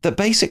countries that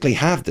basically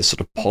have this sort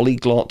of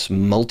polyglot,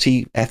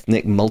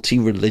 multi-ethnic,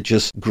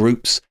 multi-religious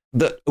groups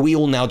that we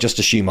all now just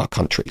assume are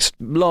countries.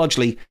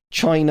 Largely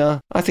China,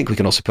 I think we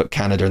can also put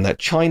Canada in there.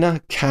 China,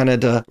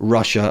 Canada,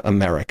 Russia,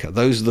 America.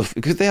 Those are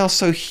because they are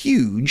so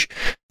huge,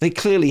 they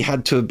clearly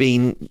had to have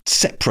been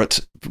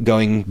separate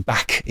going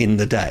back in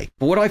the day.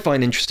 But what I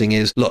find interesting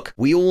is, look,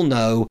 we all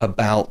know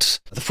about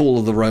the fall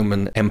of the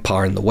Roman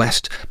Empire in the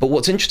West, but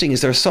what's interesting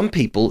is there are some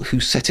people who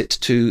set it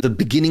to the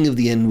beginning of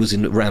the end was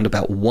in around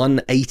about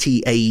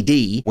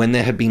 180 AD, when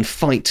there had been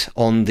fight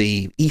on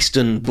the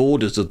eastern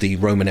borders of the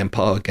Roman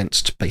Empire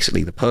against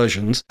basically the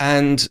Persians,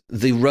 and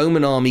the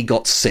Roman army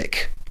got sick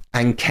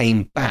and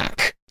came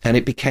back, and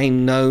it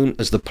became known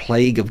as the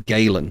Plague of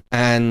Galen.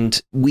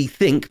 And we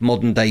think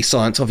modern day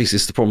science, obviously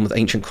it's the problem with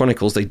ancient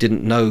chronicles, they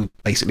didn't know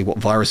basically what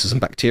viruses and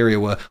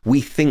bacteria were.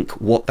 We think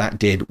what that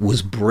did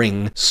was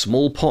bring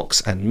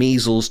smallpox and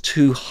measles,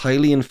 two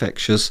highly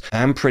infectious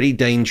and pretty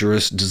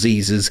dangerous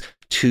diseases,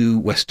 to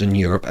Western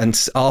Europe. And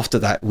after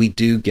that, we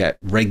do get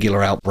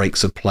regular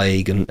outbreaks of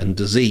plague and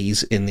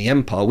disease in the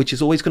empire, which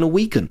is always going to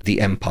weaken the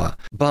empire.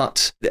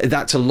 But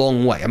that's a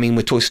long way. I mean,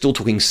 we're still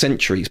talking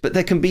centuries, but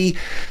there can be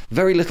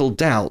very little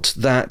doubt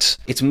that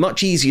it's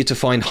much easier to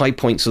find high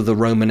points of the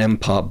Roman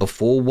Empire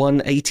before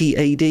 180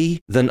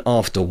 AD than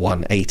after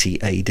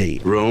 180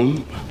 AD.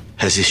 Rome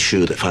has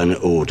issued a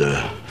final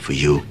order for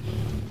you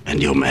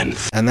and your men.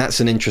 And that's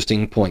an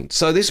interesting point.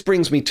 So this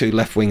brings me to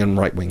left-wing and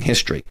right-wing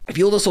history. If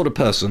you're the sort of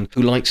person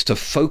who likes to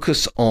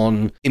focus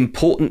on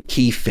important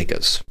key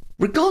figures,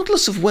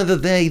 regardless of whether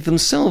they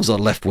themselves are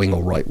left-wing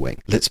or right-wing,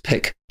 let's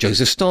pick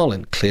Joseph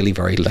Stalin, clearly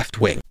very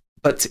left-wing.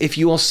 But if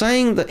you are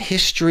saying that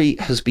history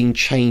has been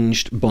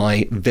changed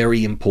by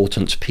very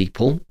important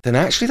people, then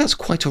actually that's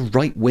quite a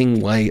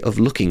right-wing way of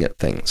looking at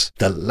things.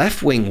 The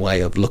left-wing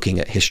way of looking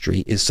at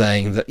history is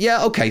saying that,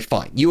 yeah, okay,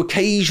 fine. You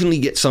occasionally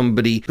get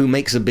somebody who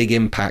makes a big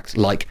impact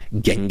like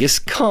Genghis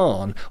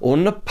Khan or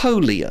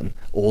Napoleon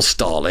or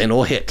Stalin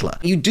or Hitler.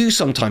 You do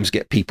sometimes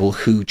get people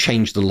who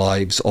change the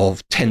lives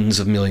of tens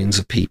of millions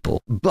of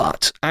people.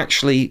 But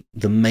actually,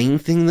 the main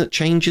thing that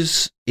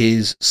changes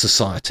is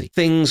society.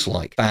 Things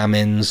like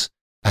famines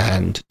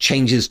and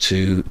changes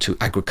to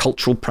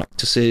agricultural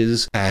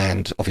practices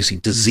and obviously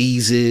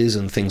diseases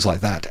and things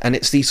like that. And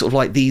it's these sort of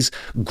like these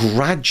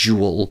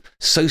gradual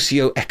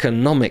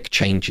socio-economic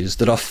changes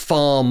that are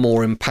far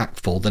more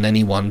impactful than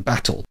any one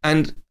battle.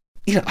 And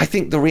you know, I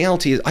think the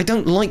reality is I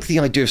don't like the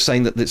idea of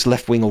saying that it's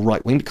left-wing or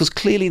right-wing, because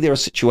clearly there are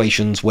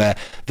situations where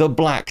the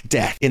Black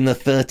Death in the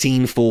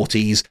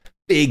 1340s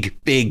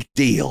big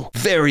deal.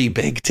 Very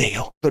big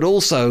deal. But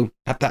also,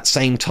 at that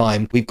same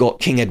time, we've got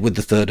King Edward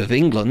III of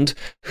England,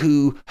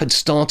 who had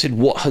started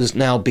what has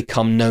now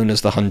become known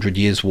as the 100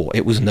 Years' War.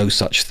 It was no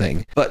such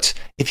thing. But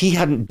if he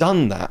hadn't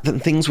done that, then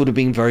things would have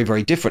been very,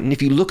 very different. And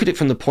if you look at it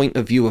from the point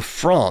of view of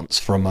France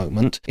for a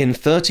moment, in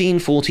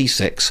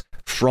 1346,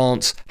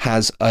 France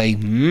has a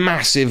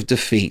massive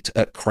defeat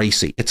at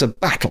Crécy. It's a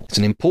battle. It's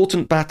an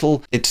important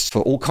battle. It's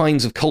for all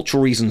kinds of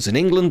cultural reasons in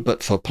England,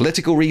 but for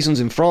political reasons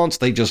in France,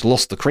 they just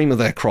lost the cream of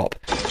their crop.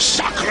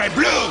 Sacre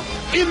bleu!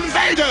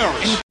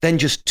 Invaders! Then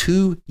just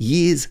 2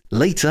 years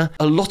later,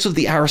 a lot of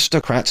the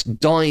aristocrats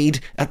died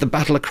at the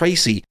Battle of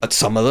Crécy, but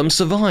some of them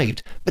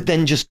survived. But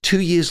then just 2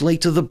 years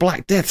later, the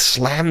Black Death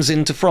slams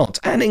into France,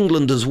 and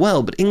England as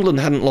well, but England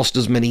hadn't lost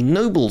as many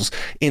nobles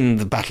in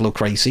the Battle of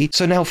Crécy,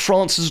 so now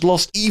France has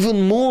lost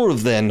even more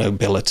of their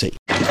nobility.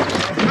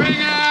 Bring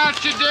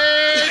out your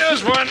dead.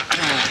 Here's one.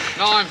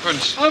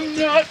 Ninepence. I'm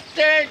not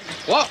dead.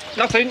 What?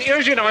 Nothing.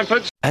 Here's your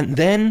ninepence. And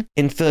then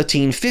in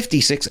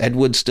 1356,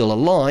 Edward's still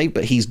alive,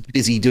 but he's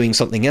busy doing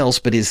something else.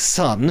 But his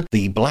son,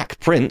 the Black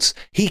Prince,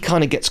 he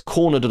kind of gets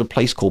cornered at a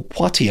place called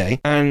Poitiers.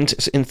 And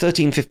in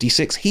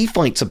 1356, he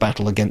fights a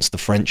battle against the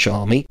French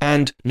army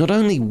and not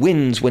only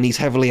wins when he's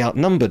heavily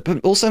outnumbered,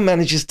 but also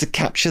manages to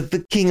capture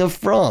the King of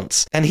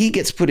France. And he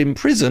gets put in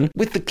prison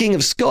with the King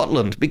of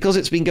Scotland because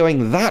it's been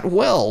going that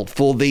well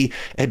for the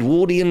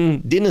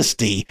Edwardian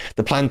dynasty,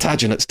 the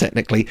Plantagenets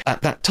technically,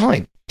 at that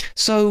time.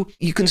 So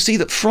you can see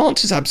that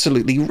France is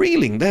absolutely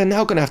reeling. They're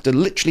now going to have to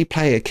literally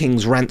pay a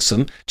king's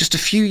ransom just a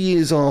few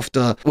years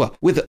after, well,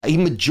 with a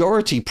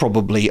majority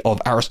probably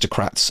of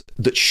aristocrats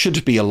that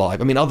should be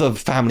alive. I mean, other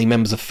family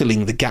members are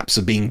filling the gaps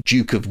of being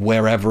Duke of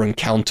wherever and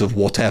Count of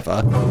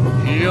whatever.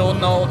 You'll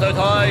know that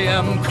I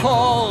am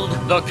called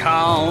the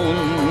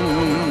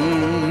Count.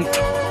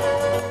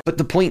 But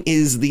the point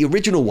is, the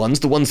original ones,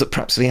 the ones that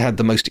perhaps they had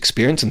the most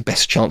experience and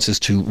best chances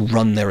to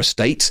run their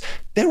estates,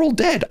 they're all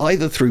dead,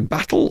 either through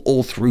battle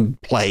or through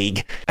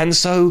plague. And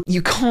so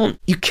you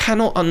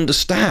cannot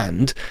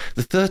understand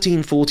the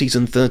 1340s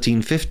and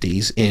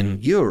 1350s in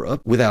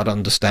Europe without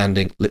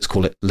understanding, let's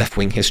call it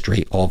left-wing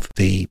history of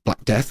the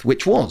Black Death,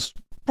 which was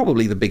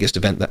probably the biggest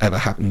event that ever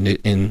happened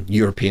in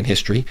European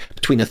history.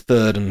 Between a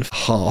third and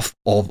half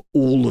of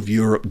all of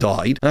Europe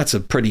died. That's a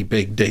pretty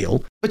big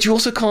deal. But you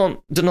also can't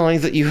deny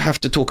that you have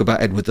to talk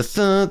about Edward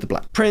III, the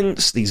Black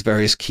Prince, these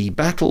various key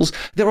battles.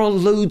 There are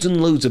loads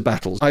and loads of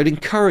battles. I would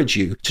encourage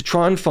you to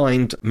try and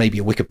find maybe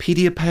a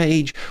Wikipedia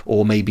page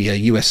or maybe a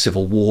US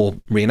Civil War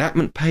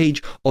reenactment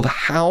page of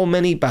how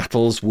many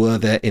battles were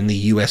there in the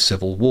US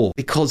Civil War,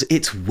 because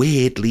it's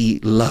weirdly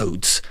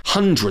loads.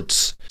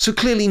 Hundreds. So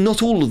clearly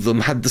not all of them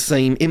had the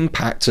same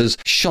impact as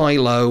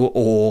Shiloh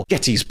or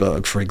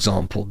Gettysburg, for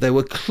example. There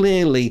were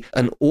clearly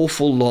an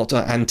awful lot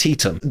at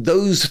Antietam.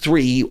 Those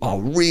three are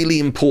really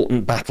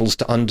important battles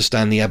to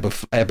understand the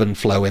ebb and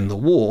flow in the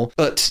war,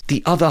 but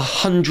the other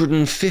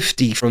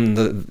 150 from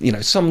the,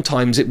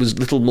 sometimes it was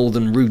little more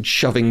than rude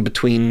shoving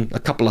between a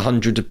couple of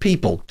hundred of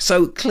people.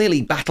 So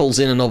clearly battles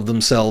in and of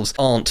themselves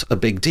aren't a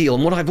big deal.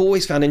 And what I've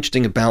always found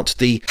interesting about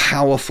the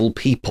powerful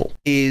people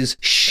is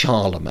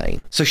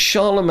Charlemagne. So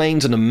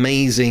Charlemagne's an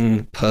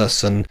amazing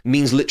person,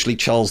 means literally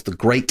Charles the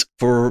Great.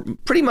 For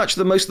pretty much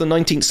most of the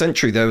 19th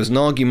century, there was an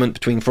argument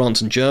between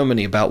France and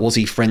Germany about was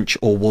he French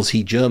or was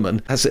he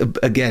German. As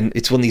again,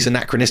 it's one of these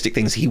anachronistic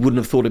things. He wouldn't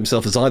have thought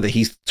himself as either.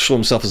 He saw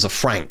himself as a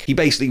Frank. He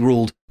basically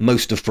ruled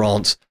most of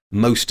France,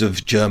 most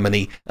of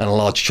Germany, and a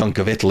large chunk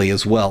of Italy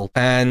as well.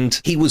 And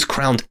he was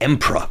crowned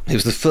emperor. He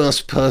was the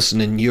first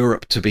person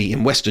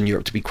in Western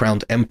Europe to be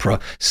crowned emperor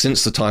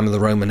since the time of the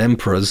Roman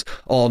emperors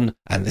on,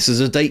 and this is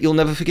a date you'll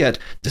never forget,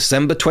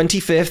 December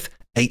 25th,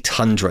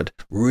 800.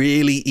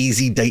 Really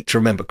easy date to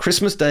remember.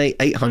 Christmas Day,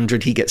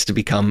 800, he gets to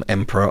become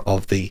Emperor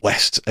of the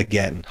West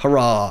again.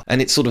 Hurrah! And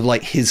it's sort of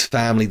like his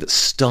family that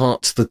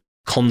starts the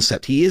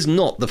concept. He is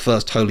not the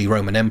first Holy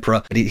Roman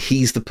Emperor, but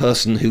he's the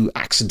person who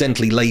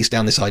accidentally lays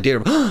down this idea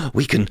of,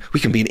 we can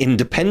be an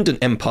independent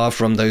empire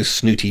from those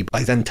snooty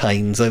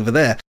Byzantines over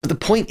there. But the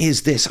point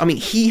is this,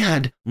 he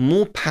had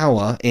more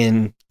power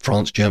in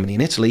France, Germany,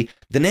 and Italy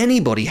than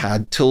anybody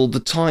had till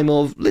the time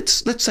of,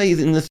 let's say,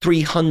 in the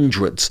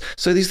 300s.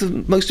 So he's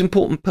the most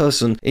important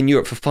person in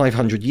Europe for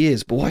 500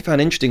 years. But what I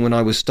found interesting when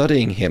I was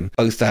studying him,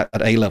 both at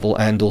A-level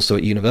and also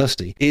at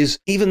university, is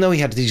even though he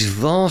had these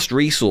vast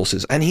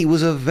resources and he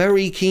was a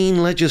very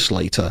keen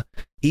legislator,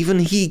 even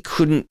he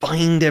couldn't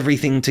bind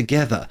everything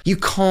together. You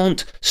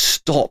can't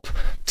stop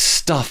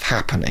stuff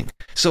happening.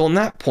 So on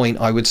that point,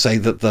 I would say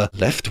that the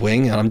left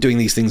wing, and I'm doing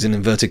these things in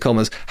inverted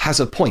commas, has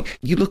a point.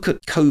 You look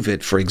at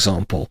COVID, for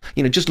example,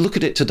 just look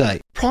at it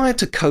today. Prior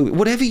to COVID,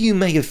 whatever you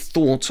may have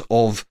thought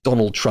of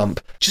Donald Trump,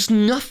 just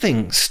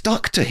nothing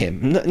stuck to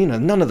him.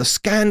 None of the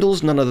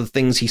scandals, none of the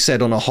things he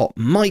said on a hot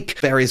mic,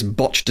 various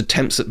botched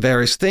attempts at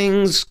various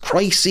things,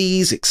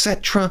 crises,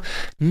 etc.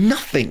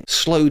 Nothing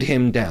slowed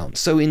him down.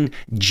 So in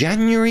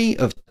January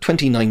of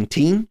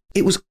 2019,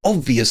 it was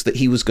obvious that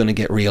he was going to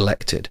get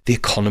re-elected. The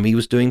economy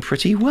was doing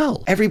pretty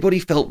well. Everybody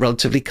felt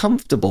relatively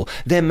comfortable.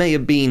 There may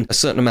have been a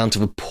certain amount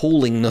of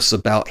appallingness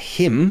about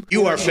him.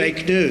 You are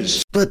fake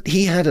news. But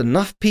he had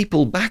enough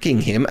people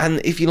backing him.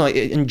 And if you like,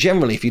 and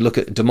generally, if you look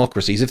at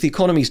democracies, if the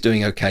economy's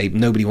doing okay,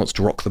 nobody wants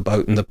to rock the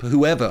boat. And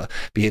whoever,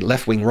 be it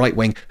left wing, right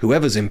wing,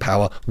 whoever's in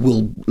power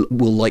will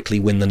likely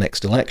win the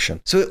next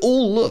election. So it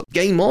all looked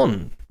game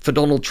on for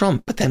Donald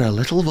Trump. But then a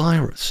little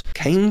virus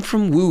came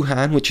from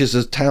Wuhan, which is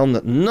a town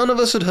that none of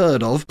us had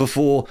heard of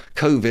before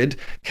COVID,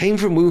 came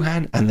from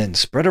Wuhan and then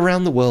spread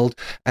around the world.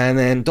 And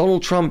then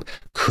Donald Trump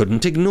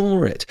couldn't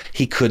ignore it.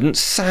 He couldn't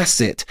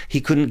sass it. He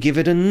couldn't give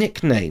it a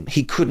nickname.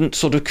 He couldn't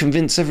sort of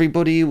convince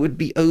everybody it would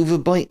be over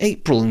by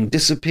April and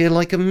disappear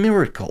like a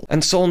miracle,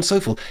 and so on and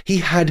so forth. He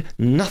had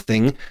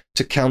nothing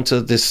to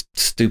counter this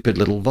stupid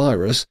little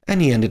virus,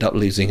 and he ended up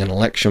losing an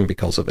election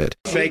because of it.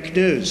 Fake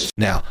news.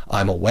 Now,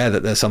 I'm aware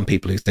that there's some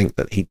people who think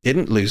that he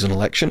didn't lose an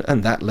election,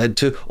 and that led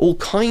to all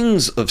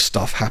kinds of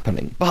stuff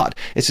happening. But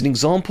it's an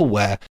example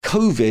where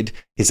COVID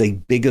is a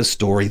bigger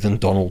story than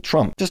Donald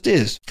Trump. Just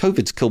is.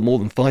 COVID's killed more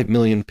than 5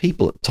 million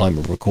people at the time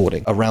of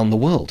recording around the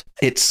world.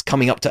 It's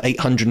coming up to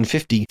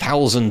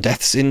 850,000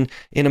 deaths in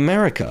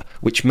America,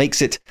 which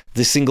makes it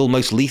the single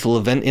most lethal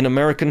event in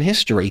American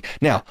history.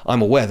 Now,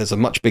 I'm aware there's a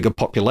much bigger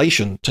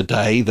population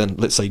today than,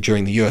 let's say,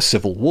 during the US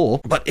Civil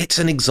War, but it's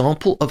an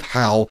example of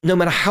how, no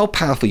matter how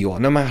powerful you are,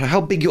 no matter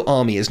how big your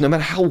army is, no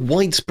matter how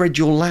widespread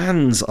your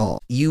lands are,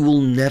 you will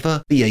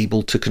never be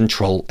able to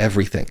control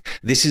everything.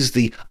 This is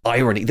the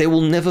irony. There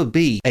will never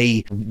be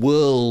a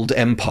world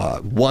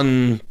empire,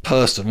 one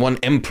person, one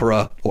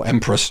emperor or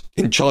empress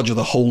in charge of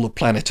the whole of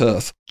planet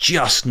Earth.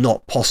 Just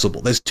not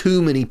possible. There's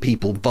too many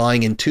people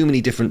vying in too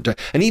many different...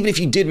 And even if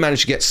you did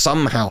manage to get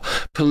somehow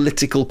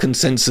political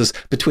consensus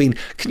between...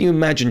 Can you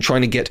imagine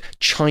trying to get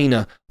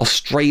China,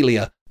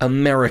 Australia,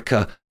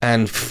 America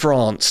and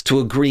France to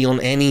agree on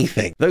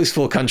anything? Those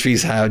four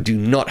countries do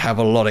not have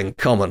a lot in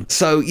common.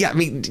 So yeah, I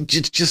mean,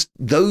 just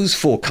those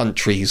four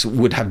countries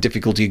would have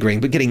difficulty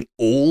agreeing, but getting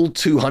all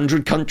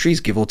 200 countries,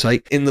 give or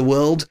take, in the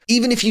world,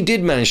 even if you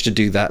did manage to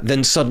do that,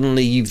 then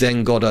suddenly you've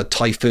then got a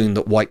typhoon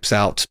that wipes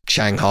out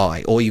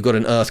Shanghai, or you've got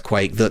an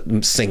earthquake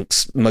that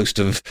sinks most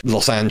of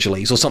Los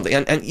Angeles or something.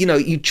 And you know,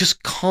 you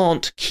just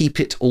can't keep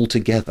it all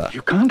together.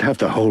 You can't have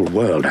the whole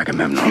world,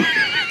 Agamemnon.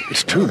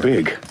 It's too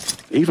big,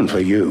 even for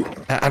you.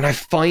 And I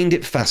find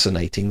it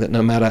fascinating that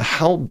no matter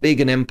how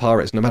big an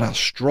empire is, no matter how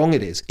strong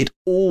it is, it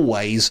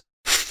always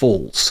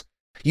falls.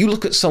 You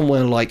look at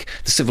somewhere like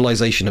the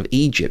civilization of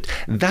Egypt,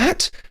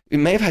 it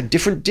may have had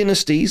different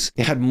dynasties,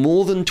 it had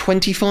more than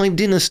 25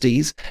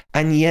 dynasties,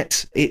 and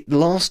yet it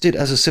lasted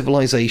as a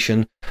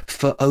civilization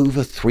for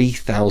over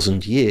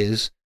 3,000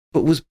 years,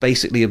 but was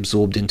basically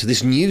absorbed into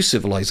this new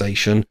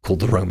civilization called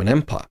the Roman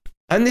Empire.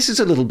 And this is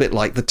a little bit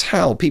like the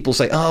Tau. People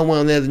say, oh,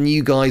 well, they're the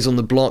new guys on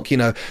the block, you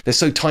know, they're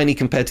so tiny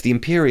compared to the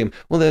Imperium.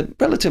 Well, they're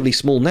relatively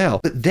small now,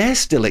 but they're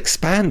still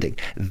expanding.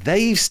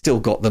 They've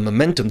still got the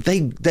momentum.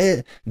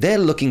 They're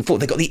looking for,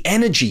 they've got the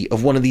energy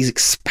of one of these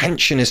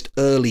expansionist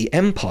early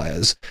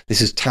empires.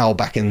 This is Tau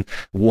back in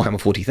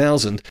Warhammer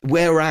 40,000.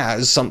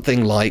 Whereas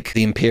something like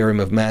the Imperium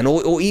of Man,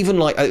 or even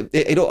like,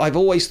 I've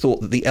always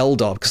thought that the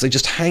Eldar, because they're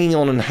just hanging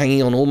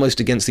on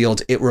almost against the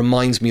odds, it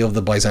reminds me of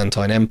the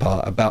Byzantine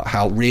Empire, about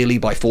how really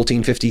by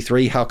 1453,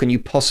 how can you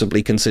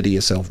possibly consider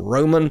yourself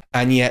Roman?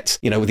 And yet,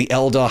 you know, with the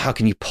Eldar, how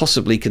can you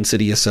possibly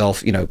consider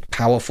yourself, you know,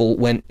 powerful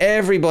when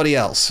everybody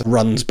else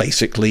runs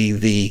basically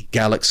the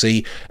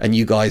galaxy and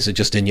you guys are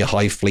just in your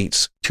hive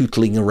fleets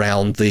tootling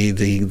around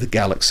the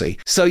galaxy.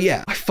 So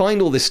yeah, I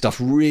find all this stuff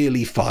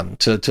really fun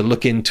to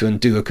look into and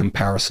do a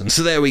comparison.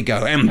 So there we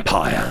go,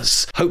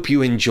 empires. Hope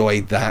you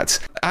enjoyed that.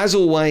 As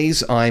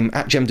always, I'm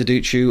at Jem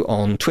Duducu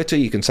on Twitter.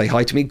 You can say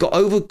hi to me. Got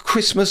over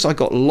Christmas, I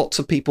got lots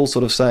of people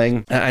sort of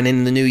saying, and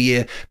in the new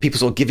year, people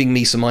sort of giving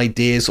me some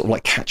ideas, sort of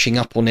like catching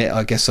up on it,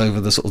 I guess,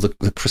 over the sort of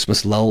the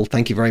Christmas lull.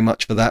 Thank you very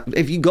much for that.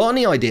 If you got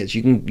any ideas,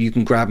 you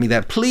can grab me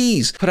there.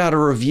 Please put out a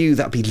review.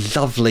 That'd be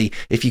lovely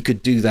if you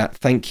could do that.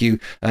 Thank you.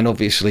 And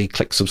obviously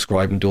click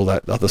subscribe and do all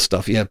that other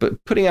stuff. Yeah,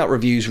 but putting out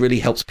reviews really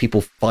helps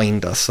people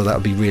find us. So that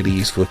would be really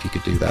useful if you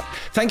could do that.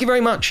 Thank you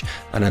very much.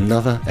 And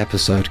another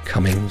episode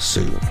coming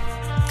soon.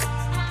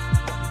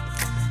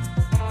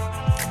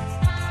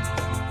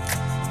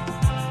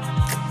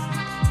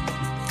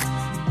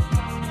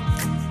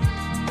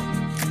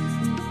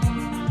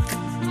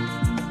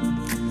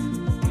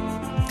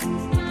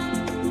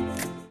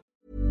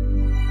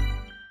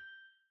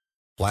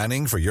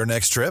 Planning for your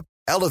next trip?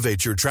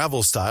 Elevate your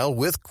travel style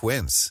with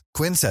Quince.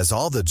 Quince has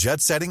all the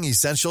jet-setting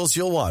essentials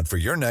you'll want for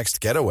your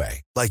next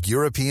getaway, like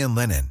European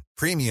linen,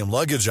 premium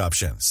luggage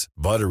options,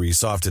 buttery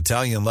soft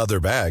Italian leather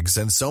bags,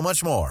 and so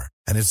much more.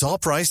 And it's all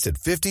priced at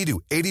 50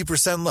 to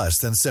 80% less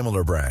than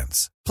similar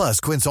brands. Plus,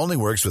 Quince only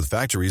works with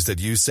factories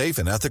that use safe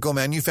and ethical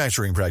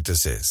manufacturing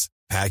practices.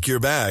 Pack your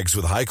bags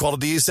with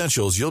high-quality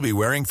essentials you'll be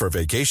wearing for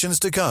vacations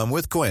to come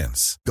with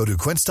Quince. Go to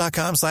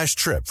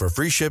quince.com/trip for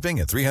free shipping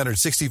and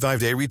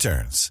 365-day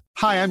returns.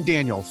 Hi, I'm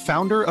Daniel,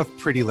 founder of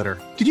Pretty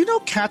Litter. Did you know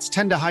cats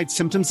tend to hide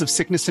symptoms of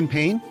sickness and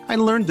pain? I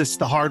learned this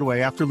the hard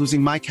way after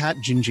losing my cat,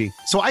 Gingy.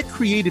 So I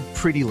created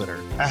Pretty Litter,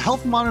 a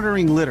health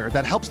monitoring litter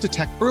that helps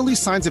detect early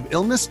signs of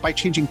illness by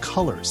changing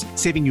colors,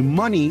 saving you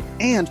money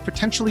and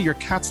potentially your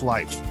cat's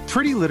life.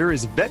 Pretty Litter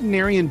is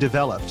veterinarian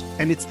developed,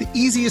 and it's the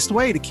easiest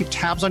way to keep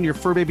tabs on your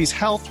fur baby's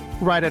health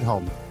right at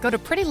home. Go to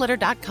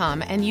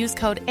prettylitter.com and use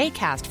code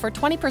ACAST for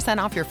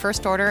 20% off your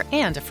first order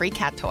and a free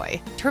cat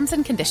toy. Terms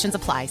and conditions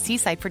apply. See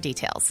site for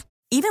details.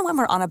 Even when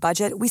we're on a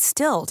budget, we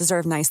still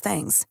deserve nice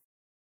things.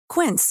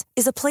 Quince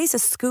is a place to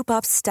scoop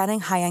up stunning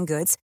high-end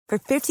goods for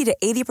 50 to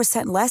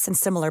 80% less than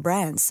similar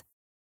brands.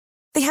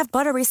 They have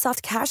buttery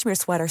soft cashmere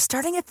sweaters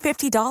starting at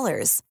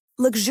 $50,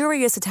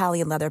 luxurious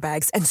Italian leather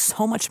bags, and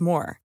so much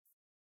more.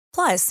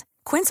 Plus,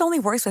 Quince only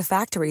works with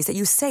factories that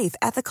use safe,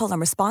 ethical, and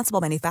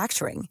responsible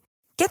manufacturing.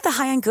 Get the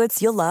high-end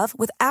goods you'll love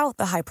without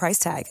the high price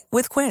tag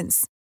with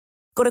Quince.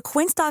 Go to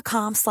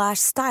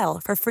quince.com/style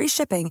for free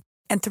shipping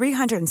and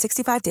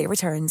 365-day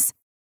returns.